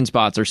 rotation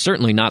spots are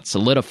certainly not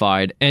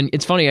solidified. And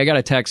it's funny, I got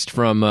a text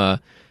from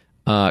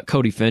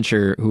Cody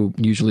Fincher, who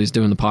usually is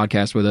doing the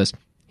podcast with us.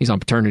 He's on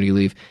paternity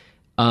leave.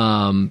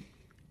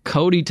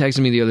 Cody texted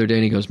me the other day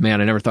and he goes,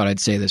 "Man, I never thought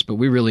I'd say this, but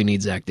we really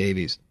need Zach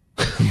Davies."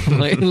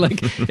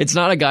 It's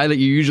not a guy that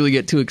you usually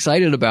get too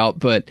excited about,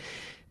 but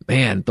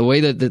man, the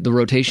way that the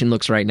rotation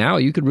looks right now,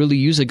 you could really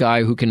use a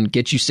guy who can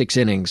get you 6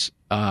 innings.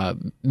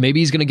 Maybe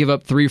he's going to give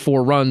up 3 or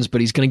 4 runs,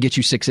 but he's going to get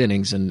you 6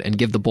 innings and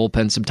give the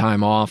bullpen some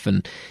time off.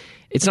 And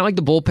It's not like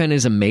the bullpen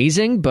is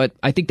amazing, but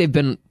I think they've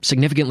been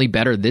significantly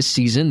better this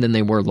season than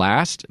they were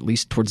last, at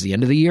least towards the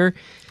end of the year.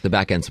 The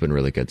back end's been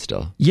really good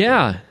still.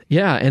 Yeah,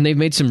 and they've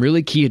made some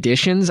really key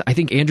additions. I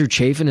think Andrew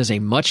Chafin is a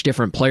much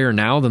different player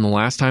now than the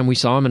last time we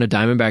saw him in a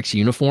Diamondbacks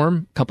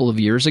uniform a couple of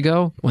years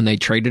ago when they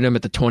traded him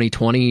at the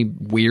 2020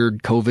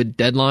 weird COVID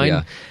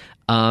deadline.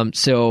 Yeah.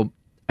 So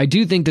I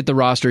do think that the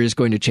roster is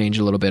going to change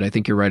a little bit. I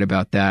think you're right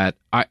about that.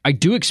 I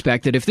do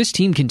expect that if this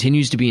team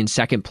continues to be in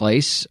second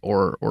place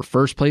or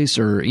first place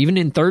or even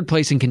in third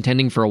place and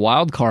contending for a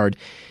wild card,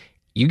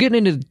 you get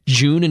into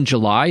June and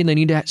July and they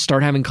need to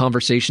start having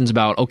conversations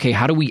about, okay,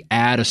 how do we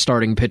add a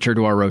starting pitcher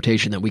to our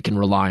rotation that we can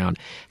rely on?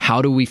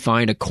 How do we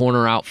find a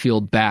corner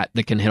outfield bat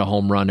that can hit a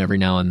home run every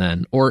now and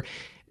then? Or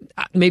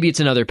maybe it's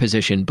another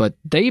position, but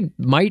they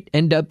might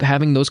end up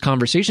having those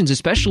conversations,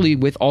 especially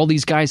with all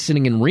these guys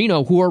sitting in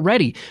Reno who are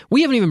ready.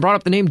 We haven't even brought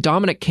up the name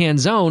Dominic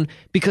Canzone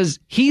because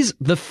he's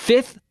the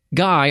fifth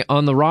guy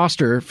on the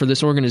roster for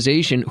this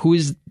organization who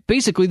is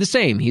basically the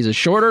same. He's a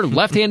shorter,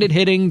 left-handed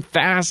hitting,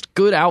 fast,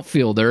 good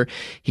outfielder.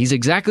 He's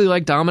exactly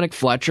like Dominic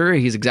Fletcher.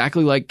 He's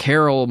exactly like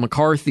Carroll,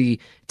 McCarthy,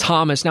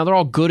 Thomas. Now, they're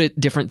all good at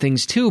different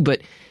things too,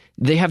 but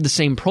they have the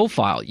same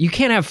profile. You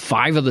can't have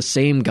five of the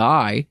same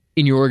guy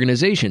in your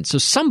organization. So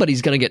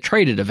somebody's going to get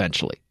traded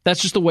eventually.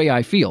 That's just the way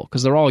I feel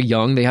because they're all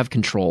young. They have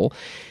control.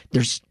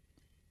 There's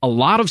a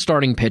lot of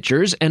starting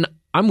pitchers, and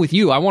I'm with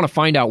you. I want to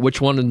find out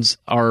which ones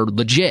are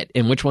legit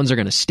and which ones are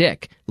going to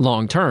stick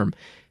long term.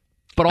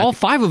 But all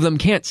five of them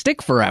can't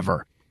stick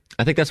forever.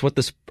 I think that's what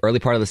this early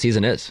part of the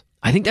season is.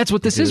 I think that's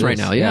what this is right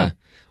now, yeah.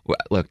 Well,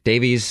 look,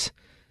 Davies,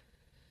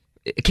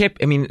 it can't,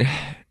 I mean,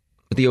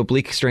 with the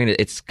oblique strain,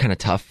 it's kind of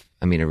tough.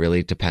 I mean, it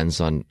really depends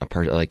on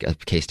a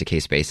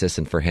case-to-case basis.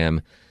 And for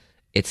him,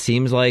 it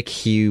seems like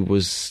he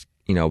was,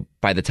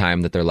 by the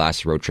time that their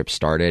last road trip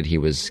started, he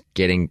was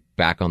getting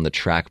back on the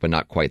track, but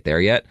not quite there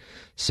yet.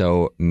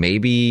 So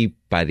maybe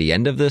by the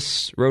end of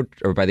this road,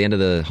 or by the end of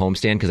the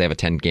homestand, because they have a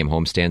 10-game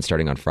homestand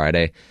starting on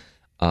Friday,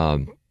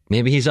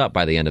 maybe he's up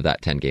by the end of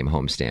that 10-game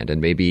homestand. And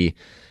maybe,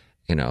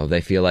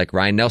 they feel like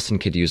Ryan Nelson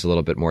could use a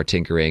little bit more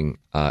tinkering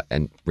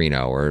and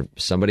Reno or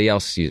somebody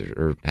else,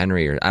 or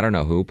Henry, or I don't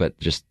know who, but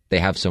just they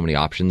have so many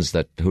options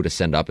that who to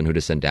send up and who to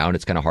send down.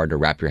 It's kind of hard to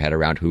wrap your head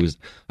around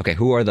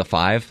who are the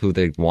five who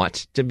they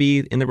want to be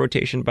in the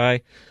rotation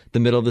by the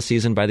middle of the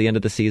season, by the end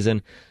of the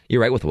season.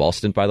 You're right with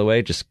Walston, by the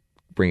way, just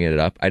bringing it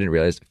up. I didn't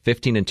realize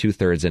 15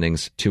 2/3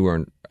 innings, two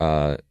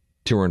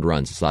earned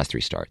runs his last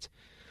three starts.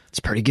 It's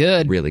pretty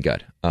good. Really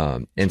good.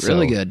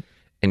 Really good.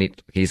 And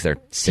he's their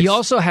He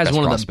also has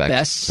one of the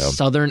best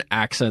Southern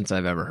accents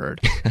I've ever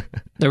heard.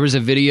 There was a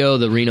video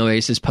the Reno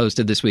Aces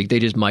posted this week. They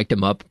just mic'd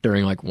him up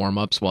during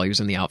warm-ups while he was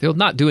in the outfield.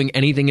 Not doing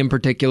anything in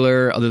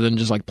particular other than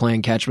just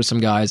playing catch with some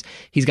guys.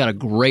 He's got a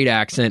great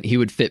accent. He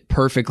would fit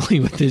perfectly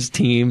with his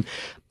team.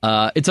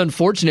 It's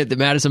unfortunate that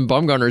Madison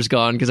Bumgarner's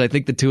gone because I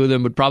think the two of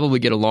them would probably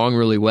get along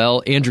really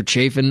well. Andrew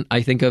Chafin,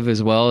 I think of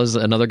as well as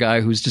another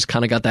guy who's just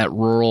kind of got that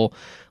rural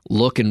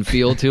look and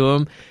feel to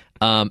him.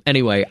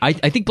 Anyway, I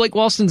think Blake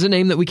Walston's a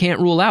name that we can't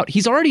rule out.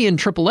 He's already in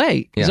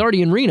AAA. He's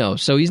already in Reno,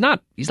 so he's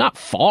not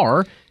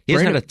far. He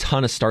hasn't had a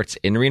ton of starts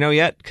in Reno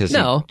yet because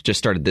he just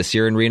started this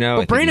year in Reno.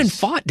 But Brandon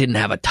Pfaadt didn't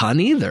have a ton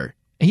either.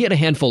 He had a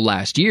handful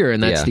last year,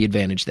 and that's the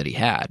advantage that he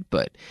had.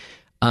 But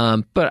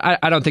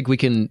I don't think we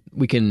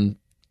can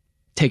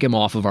take him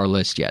off of our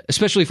list yet,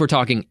 especially if we're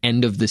talking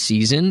end of the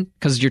season,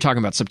 because you're talking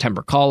about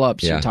September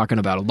call-ups. You're talking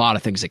about a lot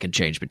of things that can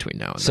change between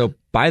now and then. So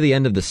by the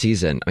end of the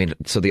season, I mean,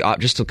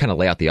 just to kind of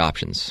lay out the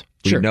options,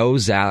 we know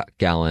Zach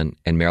Gallen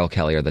and Merrill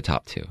Kelly are the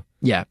top two.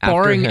 Yeah,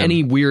 barring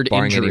any weird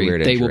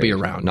injury, they will be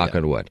around. Knock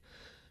on wood.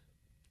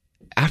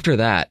 After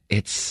that,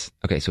 it's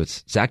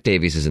Zach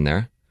Davies is in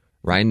there,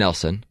 Ryan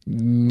Nelson,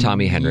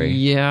 Tommy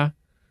Henry,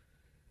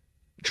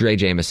 Dre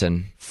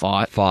Jameson,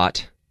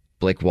 Pfaadt,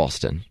 Blake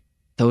Walston.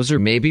 Those are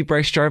maybe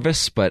Bryce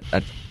Jarvis, but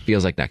that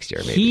feels like next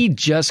year. Maybe he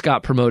just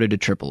got promoted to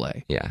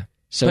AAA. Yeah,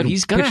 so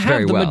he's going to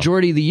have the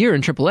majority of the year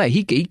in AAA.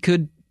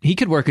 He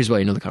could work his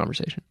way into the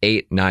conversation.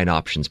 8-9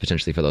 options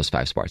potentially for those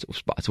 5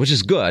 spots, which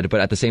is good.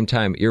 But at the same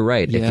time, you're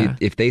right. Yeah.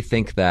 If they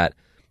think that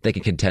they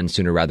can contend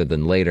sooner rather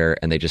than later,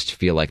 and they just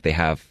feel like they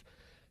have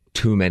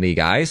too many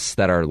guys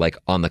that are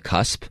on the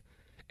cusp,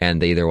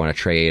 and they either want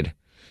to trade,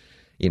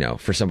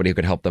 for somebody who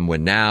can help them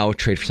win now,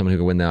 trade for someone who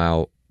can win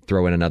now,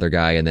 throw in another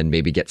guy, and then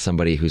maybe get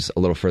somebody who's a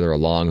little further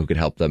along who could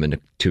help them in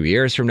 2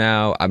 years from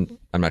now. I'm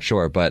not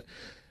sure, but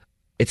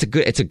it's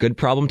a good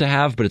problem to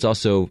have, but it's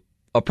also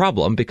a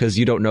problem because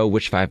you don't know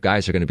which 5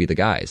 guys are going to be the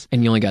guys.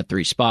 And you only got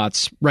 3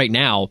 spots right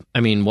now. I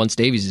mean, once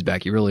Davies is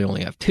back, you really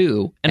only have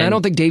 2. And I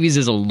don't think Davies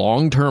is a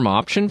long-term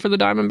option for the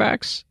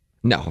Diamondbacks.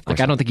 No, of course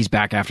I don't think he's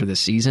back after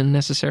this season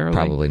necessarily.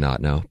 Probably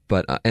not, no.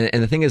 But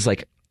and the thing is,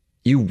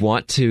 you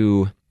want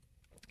to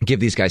give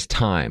these guys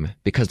time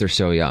because they're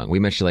so young. We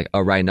mentioned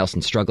Ryan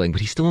Nelson's struggling, but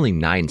he's still only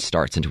 9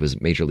 starts into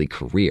his major league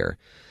career.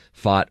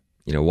 Pfaadt,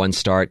 1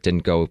 start,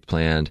 didn't go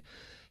planned.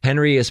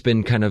 Henry has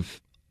been kind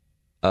of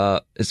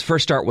his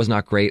first start was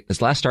not great.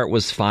 His last start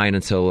was fine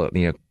until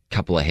a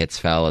couple of hits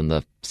fell in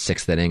the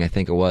 6th inning, I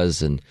think it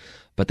was,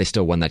 but they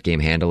still won that game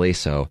handily.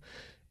 So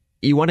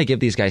you want to give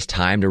these guys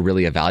time to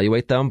really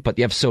evaluate them, but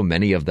you have so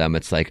many of them.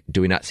 It's like,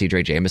 do we not see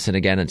Dre Jameson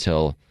again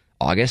until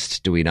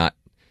August? Do we not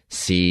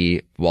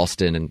see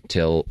Walston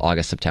until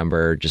August,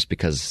 September, just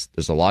because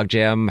there's a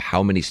logjam?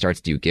 How many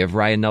starts do you give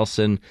Ryan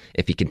Nelson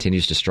if he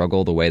continues to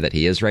struggle the way that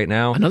he is right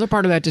now? Another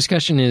part of that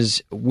discussion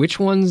is which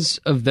ones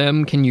of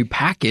them can you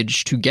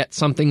package to get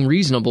something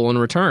reasonable in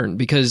return?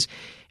 Because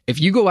if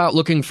you go out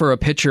looking for a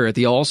pitcher at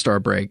the All-Star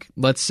break,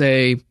 let's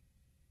say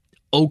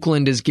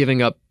Oakland is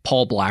giving up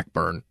Paul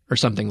Blackburn or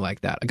something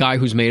like that, a guy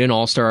who's made an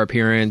All-Star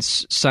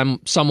appearance,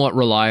 somewhat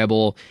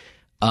reliable.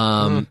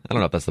 I don't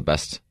know if that's the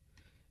best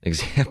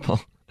example.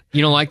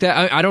 You don't like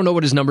that? I don't know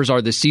what his numbers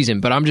are this season,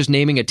 but I'm just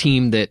naming a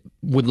team that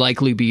would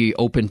likely be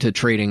open to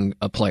trading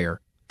a player.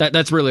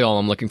 That's really all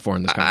I'm looking for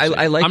in this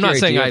conversation. I'm not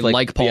saying I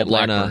like Paul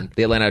Blackburn.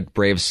 The Atlanta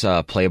Braves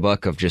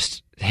playbook of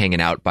just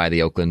hanging out by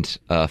the Oakland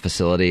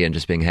facility and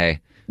just being,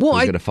 hey, who's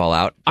going to fall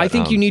out? But, I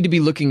think you need to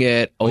be looking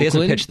at Oakland. He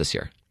hasn't pitched this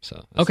year.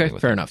 So okay,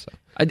 fair enough.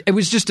 It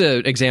was just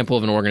an example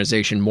of an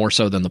organization more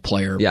so than the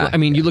player. Yeah, I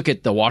mean, you look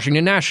at the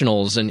Washington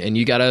Nationals, and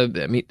you got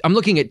to. I mean, I'm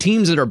looking at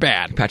teams that are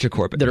bad. Patrick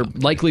Corbin. That are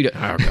likely to.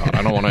 Oh God,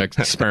 I don't want to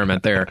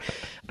experiment there.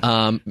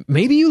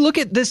 Maybe you look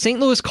at the St.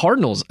 Louis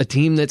Cardinals, a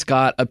team that's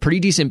got a pretty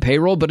decent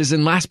payroll, but is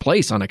in last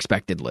place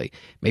unexpectedly.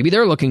 Maybe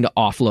they're looking to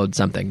offload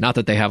something. Not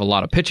that they have a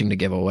lot of pitching to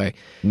give away.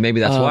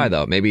 Maybe that's why,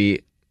 though.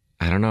 Maybe,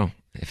 I don't know.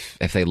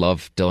 If they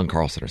love Dylan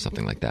Carlson or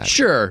something like that.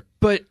 Sure,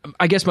 but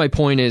I guess my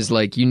point is,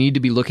 like, you need to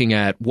be looking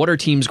at what are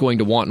teams going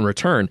to want in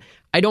return.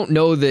 I don't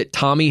know that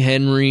Tommy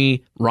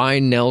Henry,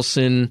 Ryan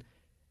Nelson,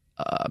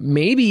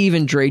 maybe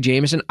even Dre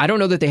Jameson, I don't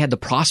know that they had the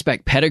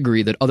prospect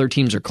pedigree that other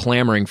teams are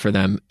clamoring for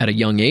them at a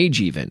young age,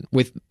 even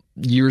with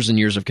years and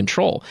years of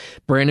control.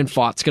 Brandon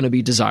Pfaadt's going to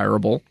be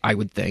desirable, I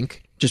would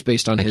think, just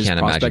based on his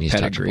prospect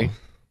pedigree. Touchable.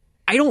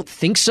 I don't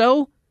think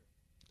so.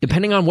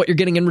 Depending on what you're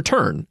getting in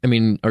return. I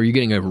mean, are you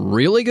getting a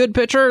really good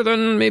pitcher?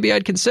 Then maybe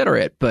I'd consider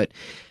it. But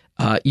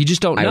you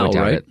just don't know,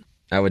 right?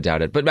 I would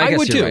doubt it. But I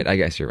guess you're right. I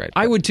guess you're right.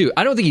 I would too.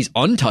 I don't think he's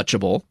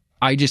untouchable.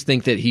 I just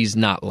think that he's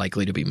not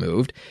likely to be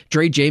moved.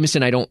 Dre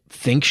Jameson, I don't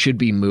think should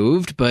be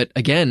moved. But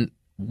again,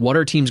 what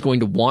are teams going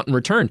to want in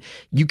return?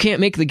 You can't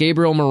make the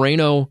Gabriel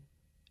Moreno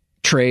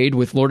trade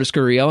with Lourdes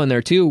Gurriel in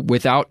there too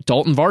without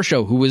Dalton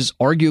Varsho, who was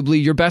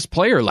arguably your best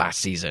player last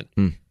season.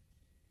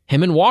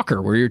 Him and Walker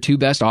were your two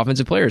best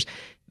offensive players.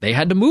 They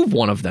had to move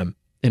one of them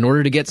in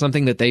order to get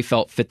something that they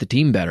felt fit the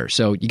team better.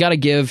 So you got to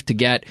give to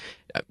get.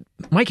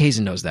 Mike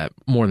Hazen knows that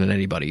more than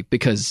anybody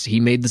because he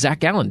made the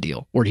Zach Gallen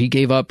deal where he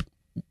gave up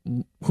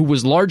who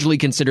was largely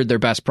considered their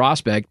best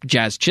prospect,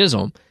 Jazz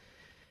Chisholm,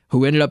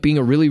 who ended up being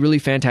a really, really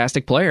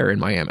fantastic player in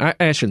Miami.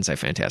 I shouldn't say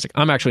fantastic.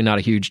 I'm actually not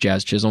a huge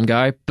Jazz Chisholm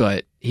guy,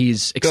 but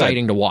he's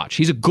exciting to watch.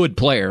 He's a good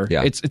player.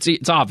 Yeah.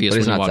 It's obvious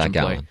when you watch him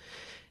play.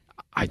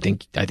 I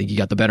think he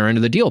got the better end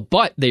of the deal,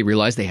 but they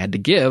realized they had to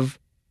give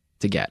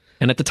to get.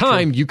 And at the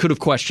time, you could have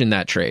questioned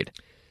that trade.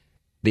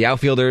 The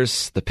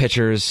outfielders, the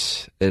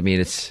pitchers, I mean,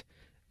 there's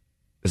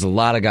a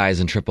lot of guys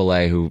in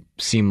AAA who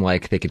seem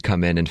like they could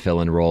come in and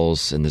fill in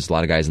roles, and there's a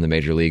lot of guys in the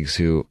major leagues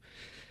who,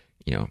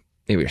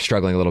 maybe are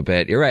struggling a little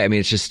bit. You're right. I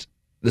mean, it's just,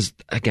 there's,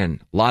 again,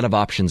 a lot of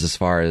options as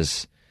far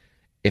as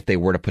if they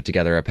were to put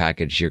together a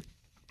package.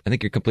 I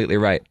think you're completely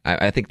right.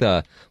 I think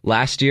the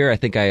last year,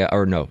 it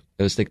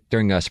was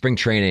during spring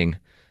training,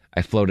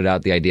 I floated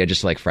out the idea,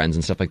 just like friends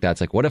and stuff like that.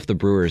 It's like, what if the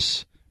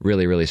Brewers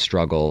really, really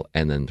struggle,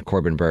 and then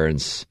Corbin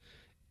Burns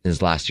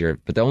his last year?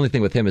 But the only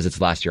thing with him is it's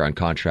last year on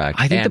contract.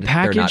 I think the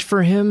package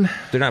for him...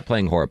 They're not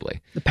playing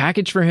horribly. The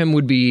package for him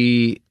would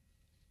be...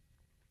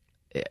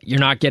 You're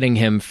not getting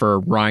him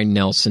for Ryan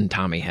Nelson,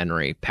 Tommy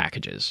Henry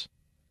packages.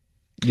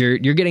 You're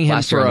getting him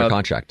last year on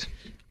contract.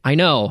 I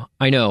know.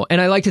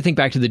 And I like to think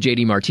back to the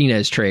J.D.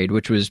 Martinez trade,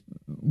 which was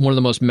one of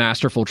the most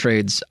masterful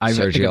trades I've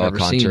ever seen. Sergio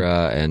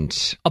Alcantara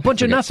and a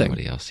bunch of nothing.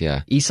 Somebody else,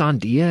 yeah. Isan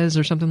Diaz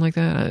or something like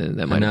that.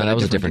 That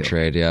was a different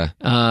trade, yeah.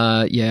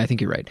 Yeah, I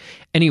think you're right.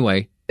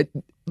 Anyway,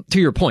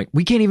 to your point,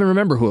 we can't even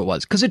remember who it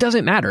was because it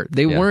doesn't matter.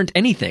 They weren't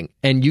anything,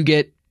 and you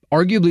get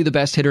arguably the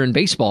best hitter in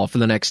baseball for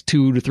the next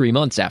 2 to 3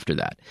 months after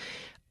that.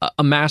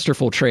 A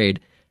masterful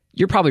trade.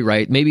 You're probably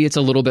right. Maybe it's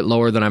a little bit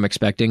lower than I'm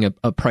expecting.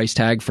 A price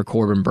tag for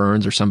Corbin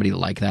Burns or somebody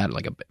like that,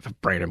 like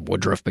if Brandon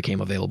Woodruff became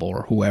available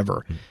or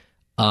whoever.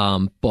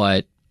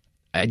 But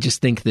I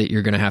just think that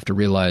you're going to have to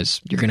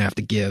realize you're going to have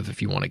to give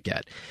if you want to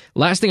get.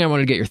 Last thing I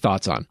wanted to get your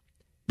thoughts on.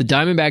 The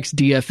Diamondbacks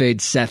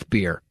DFA'd Seth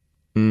Beer.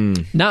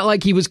 Not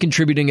like he was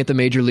contributing at the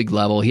major league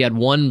level. He had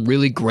one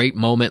really great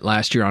moment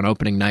last year on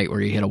opening night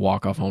where he hit a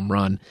walk-off home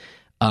run.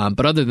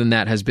 But other than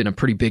that, has been a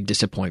pretty big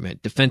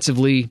disappointment.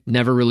 Defensively,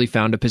 never really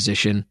found a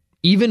position.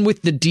 Even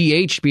with the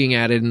DH being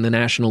added in the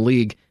National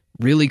League,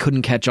 really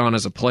couldn't catch on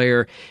as a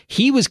player.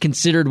 He was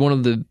considered one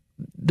of the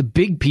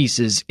big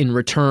pieces in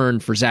return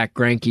for Zach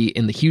Greinke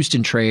in the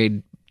Houston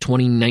trade,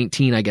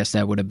 2019, I guess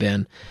that would have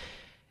been.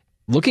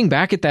 Looking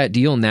back at that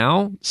deal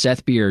now,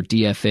 Seth Beer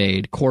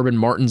DFA'd, Corbin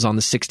Martin's on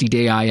the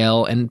 60-day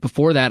IL, and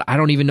before that, I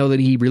don't even know that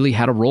he really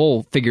had a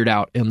role figured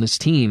out in this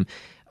team.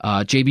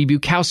 JB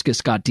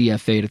Bukauskas got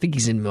DFA'd. I think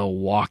he's in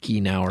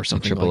Milwaukee now or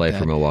something AAA like that.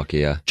 for Milwaukee,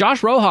 yeah.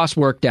 Josh Rojas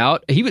worked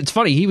out. It's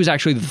funny, he was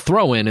actually the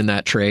throw-in in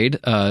that trade.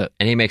 And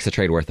he makes the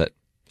trade worth it,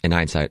 in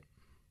hindsight.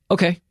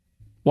 Okay.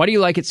 Why do you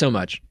like it so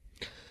much?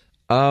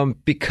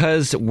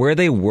 Because where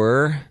they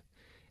were,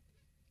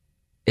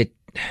 it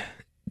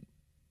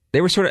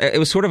was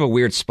sort of a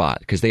weird spot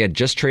because they had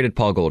just traded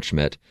Paul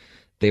Goldschmidt.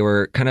 They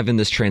were kind of in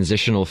this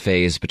transitional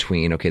phase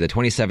between, okay, the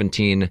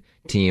 2017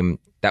 team,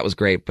 that was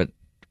great, but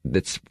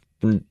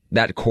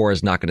that core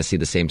is not going to see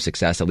the same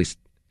success, at least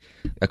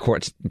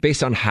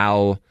based on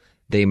how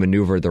they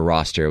maneuvered the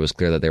roster. It was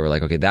clear that they were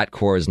like, okay, that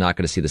core is not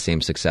going to see the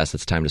same success.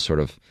 It's time to sort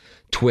of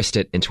twist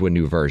it into a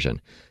new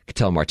version.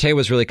 Ketel Marte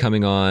was really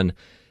coming on,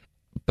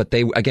 but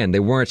they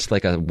weren't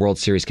like a World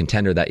Series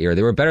contender that year.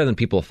 They were better than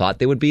people thought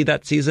they would be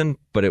that season,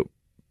 but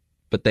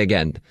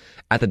again,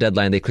 at the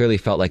deadline, they clearly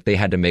felt like they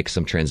had to make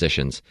some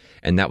transitions.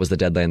 And that was the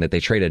deadline that they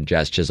traded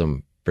Jazz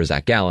Chisholm for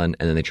Zach Gallen,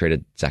 and then they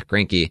traded Zach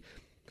Greinke.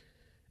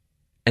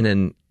 And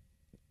then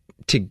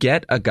to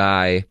get a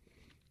guy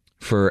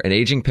for an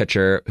aging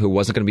pitcher who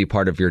wasn't going to be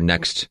part of your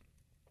next,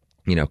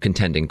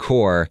 contending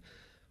core,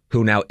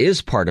 who now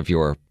is part of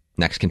your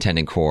next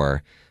contending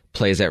core,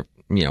 plays at,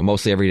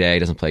 mostly every day,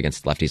 doesn't play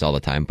against lefties all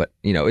the time, but,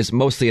 is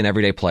mostly an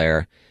everyday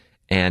player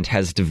and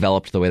has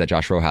developed the way that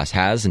Josh Rojas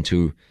has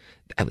into,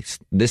 at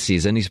least this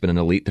season, he's been an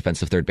elite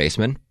defensive third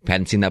baseman.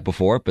 Hadn't seen that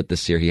before, but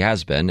this year he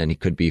has been, and he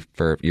could be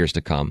for years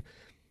to come.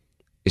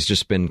 It's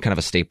just been kind of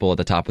a staple at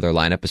the top of their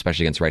lineup,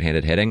 especially against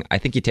right-handed hitting. I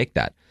think you take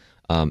that.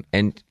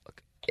 And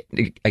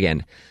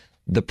again,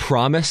 the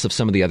promise of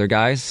some of the other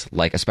guys,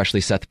 like especially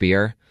Seth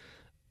Beer,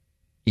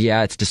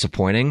 yeah, it's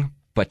disappointing,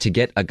 but to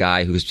get a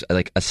guy who's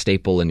like a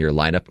staple in your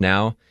lineup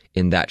now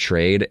in that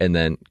trade, and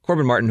then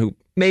Corbin Martin, who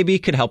maybe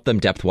could help them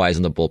depth-wise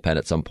in the bullpen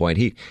at some point.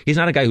 He's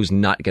not a guy who's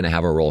not going to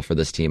have a role for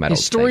this team, I don't think.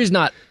 His story's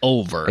not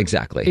over.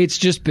 Exactly. It's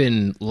just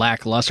been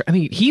lackluster. I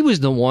mean, he was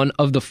the one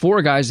of the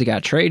 4 guys that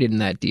got traded in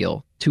that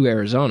deal to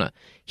Arizona.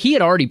 He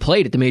had already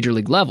played at the major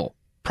league level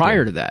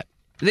prior to that.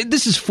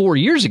 This is 4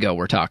 years ago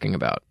we're talking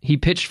about. He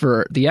pitched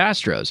for the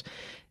Astros.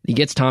 He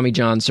gets Tommy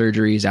John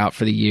surgery, he's out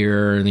for the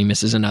year, and he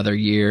misses another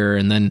year,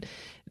 and then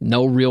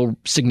no real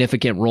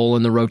significant role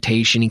in the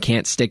rotation. He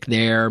can't stick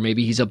there.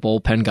 Maybe he's a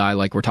bullpen guy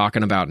like we're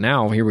talking about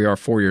now. Here we are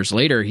 4 years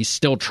later. He's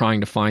still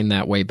trying to find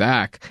that way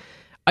back.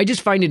 I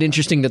just find it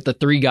interesting that the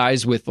 3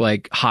 guys with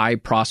like high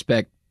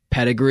prospect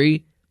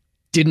pedigree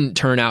didn't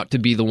turn out to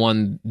be the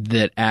one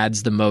that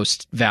adds the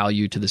most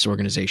value to this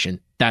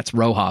organization. That's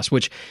Rojas,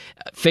 which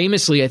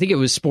famously, I think it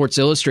was Sports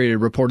Illustrated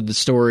reported the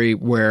story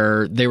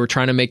where they were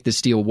trying to make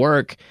this deal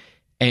work,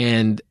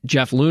 and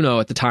Jeff Luhnow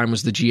at the time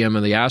was the GM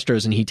of the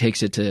Astros, and he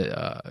takes it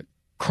to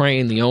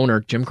Crane, the owner,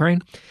 Jim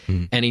Crane,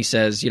 and he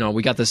says,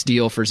 we got this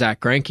deal for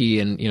Zach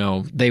Greinke,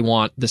 and, they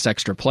want this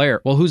extra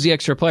player. Well, who's the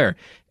extra player?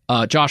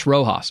 Josh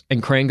Rojas.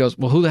 And Crane goes,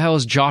 well, who the hell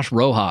is Josh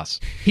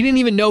Rojas? He didn't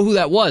even know who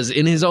that was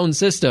in his own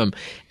system.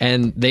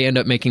 And they end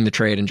up making the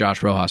trade, and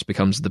Josh Rojas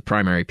becomes the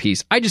primary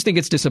piece. I just think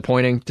it's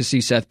disappointing to see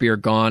Seth Beer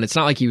gone. It's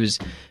not like he was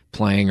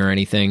playing or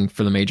anything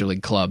for the major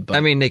league club. But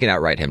I mean, they can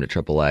outright him to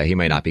AAA. He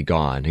might not be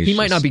gone. He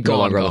might not be gone.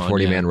 No longer on the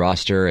 40-man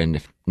roster, and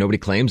if nobody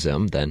claims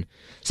him, then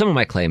someone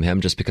might claim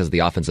him just because of the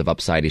offensive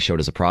upside he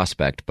showed as a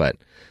prospect. But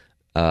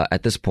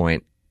at this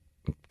point,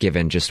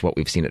 given just what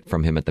we've seen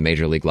from him at the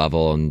major league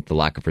level and the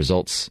lack of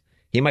results,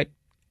 he might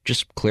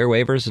just clear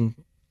waivers and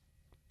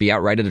be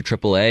outrighted to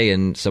AAA,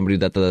 and somebody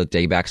that the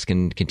Daybacks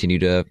can continue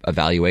to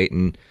evaluate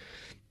and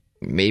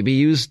maybe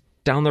use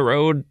down the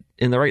road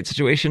in the right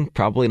situation.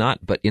 Probably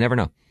not, but you never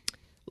know.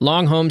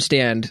 Long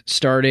homestand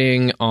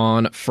starting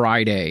on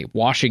Friday.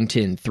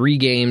 Washington, 3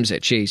 games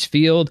at Chase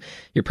Field.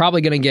 You're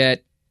probably going to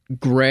get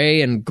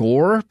Gray and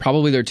Gore,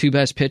 probably their 2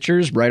 best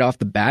pitchers right off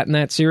the bat in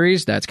that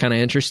series. That's kind of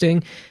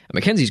interesting.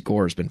 Mackenzie's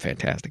Gore has been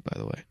fantastic, by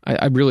the way.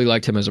 I really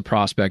liked him as a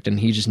prospect, and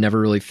he just never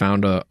really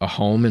found a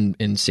home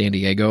in San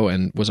Diego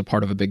and was a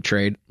part of a big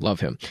trade. Love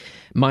him.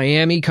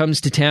 Miami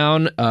comes to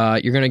town.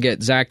 You're going to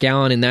get Zach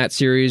Gallen in that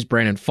series,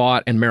 Brandon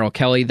Pfaadt, and Merrill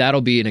Kelly.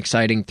 That'll be an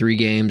exciting 3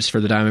 games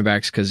for the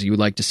Diamondbacks because you would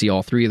like to see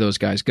all 3 of those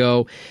guys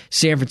go.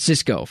 San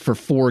Francisco for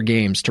 4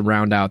 games to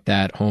round out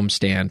that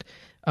homestand.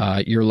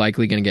 You're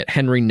likely going to get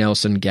Henry,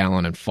 Nelson,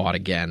 Gallen, and Pfaadt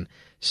again.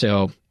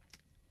 So,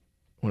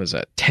 what is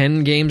that?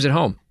 10 games at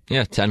home.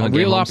 Yeah, 10 a home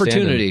real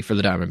opportunity for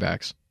the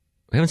Diamondbacks.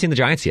 We haven't seen the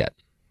Giants yet.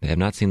 They have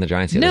not seen the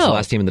Giants yet. No. That's the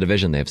last team in the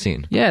division they have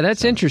seen. Yeah,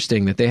 that's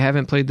interesting that they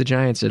haven't played the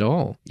Giants at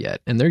all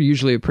yet. And they're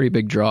usually a pretty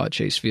big draw at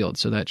Chase Field,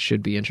 so that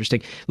should be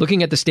interesting.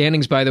 Looking at the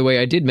standings, by the way,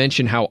 I did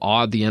mention how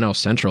odd the NL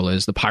Central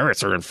is. The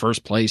Pirates are in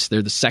first place.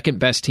 They're the 2nd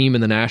best team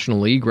in the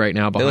National League right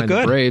now behind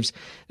the Braves.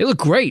 They look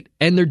great.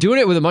 And they're doing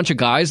it with a bunch of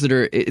guys that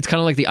are, it's kind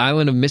of like the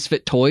island of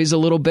misfit toys a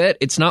little bit.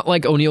 It's not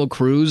like O'Neal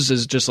Cruz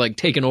is just like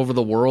taking over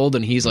the world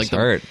and he's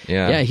hurt.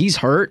 Yeah, he's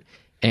hurt.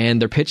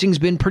 And their pitching's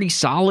been pretty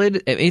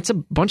solid. It's a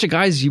bunch of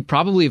guys you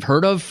probably have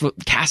heard of,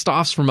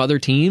 cast-offs from other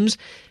teams,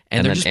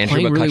 and they're just Andrew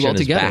playing really well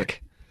together.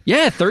 Back.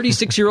 Yeah,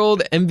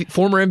 36-year-old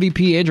former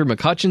MVP Andrew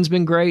McCutchen's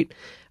been great.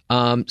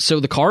 So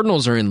the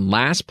Cardinals are in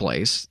last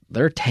place.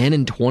 They're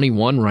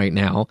 10-21 right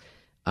now.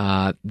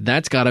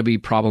 That's got to be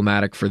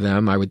problematic for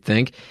them, I would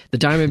think. The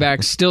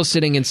Diamondbacks still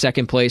sitting in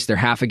second place. They're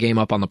half a game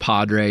up on the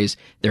Padres.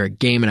 They're a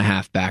game and a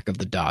half back of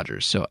the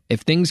Dodgers. So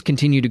if things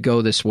continue to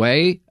go this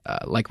way,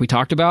 like we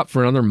talked about,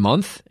 for another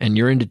month, and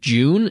you're into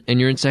June and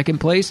you're in second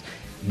place,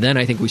 then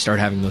I think we start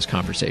having those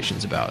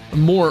conversations about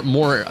more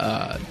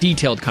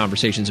detailed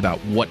conversations about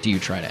what do you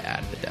try to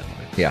add to the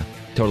deadline. Yeah,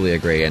 totally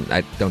agree. And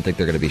I don't think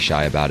they're going to be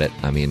shy about it.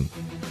 I mean,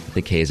 I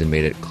think Hazen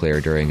made it clear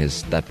during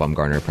that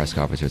Bumgarner press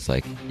conference where it's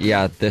like,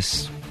 yeah,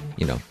 this,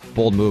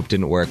 bold move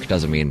didn't work.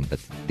 Doesn't mean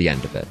that's the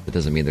end of it. It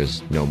doesn't mean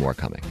there's no more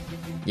coming.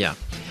 Yeah.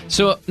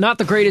 So not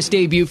the greatest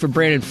debut for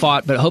Brandon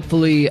Pfaadt, but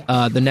hopefully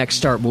the next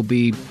start will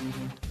be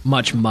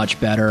much, much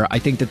better. I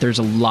think that there's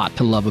a lot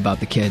to love about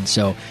the kid,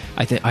 so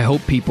I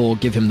hope people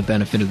give him the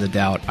benefit of the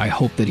doubt. I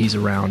hope that he's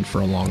around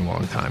for a long,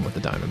 long time with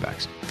the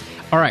Diamondbacks.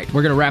 All right,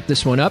 we're going to wrap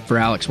this one up. For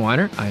Alex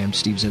Weiner, I am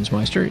Steve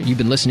Zinsmeister. You've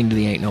been listening to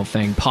the Ain't No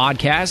Fang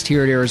podcast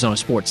here at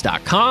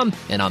ArizonaSports.com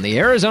and on the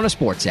Arizona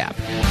Sports app.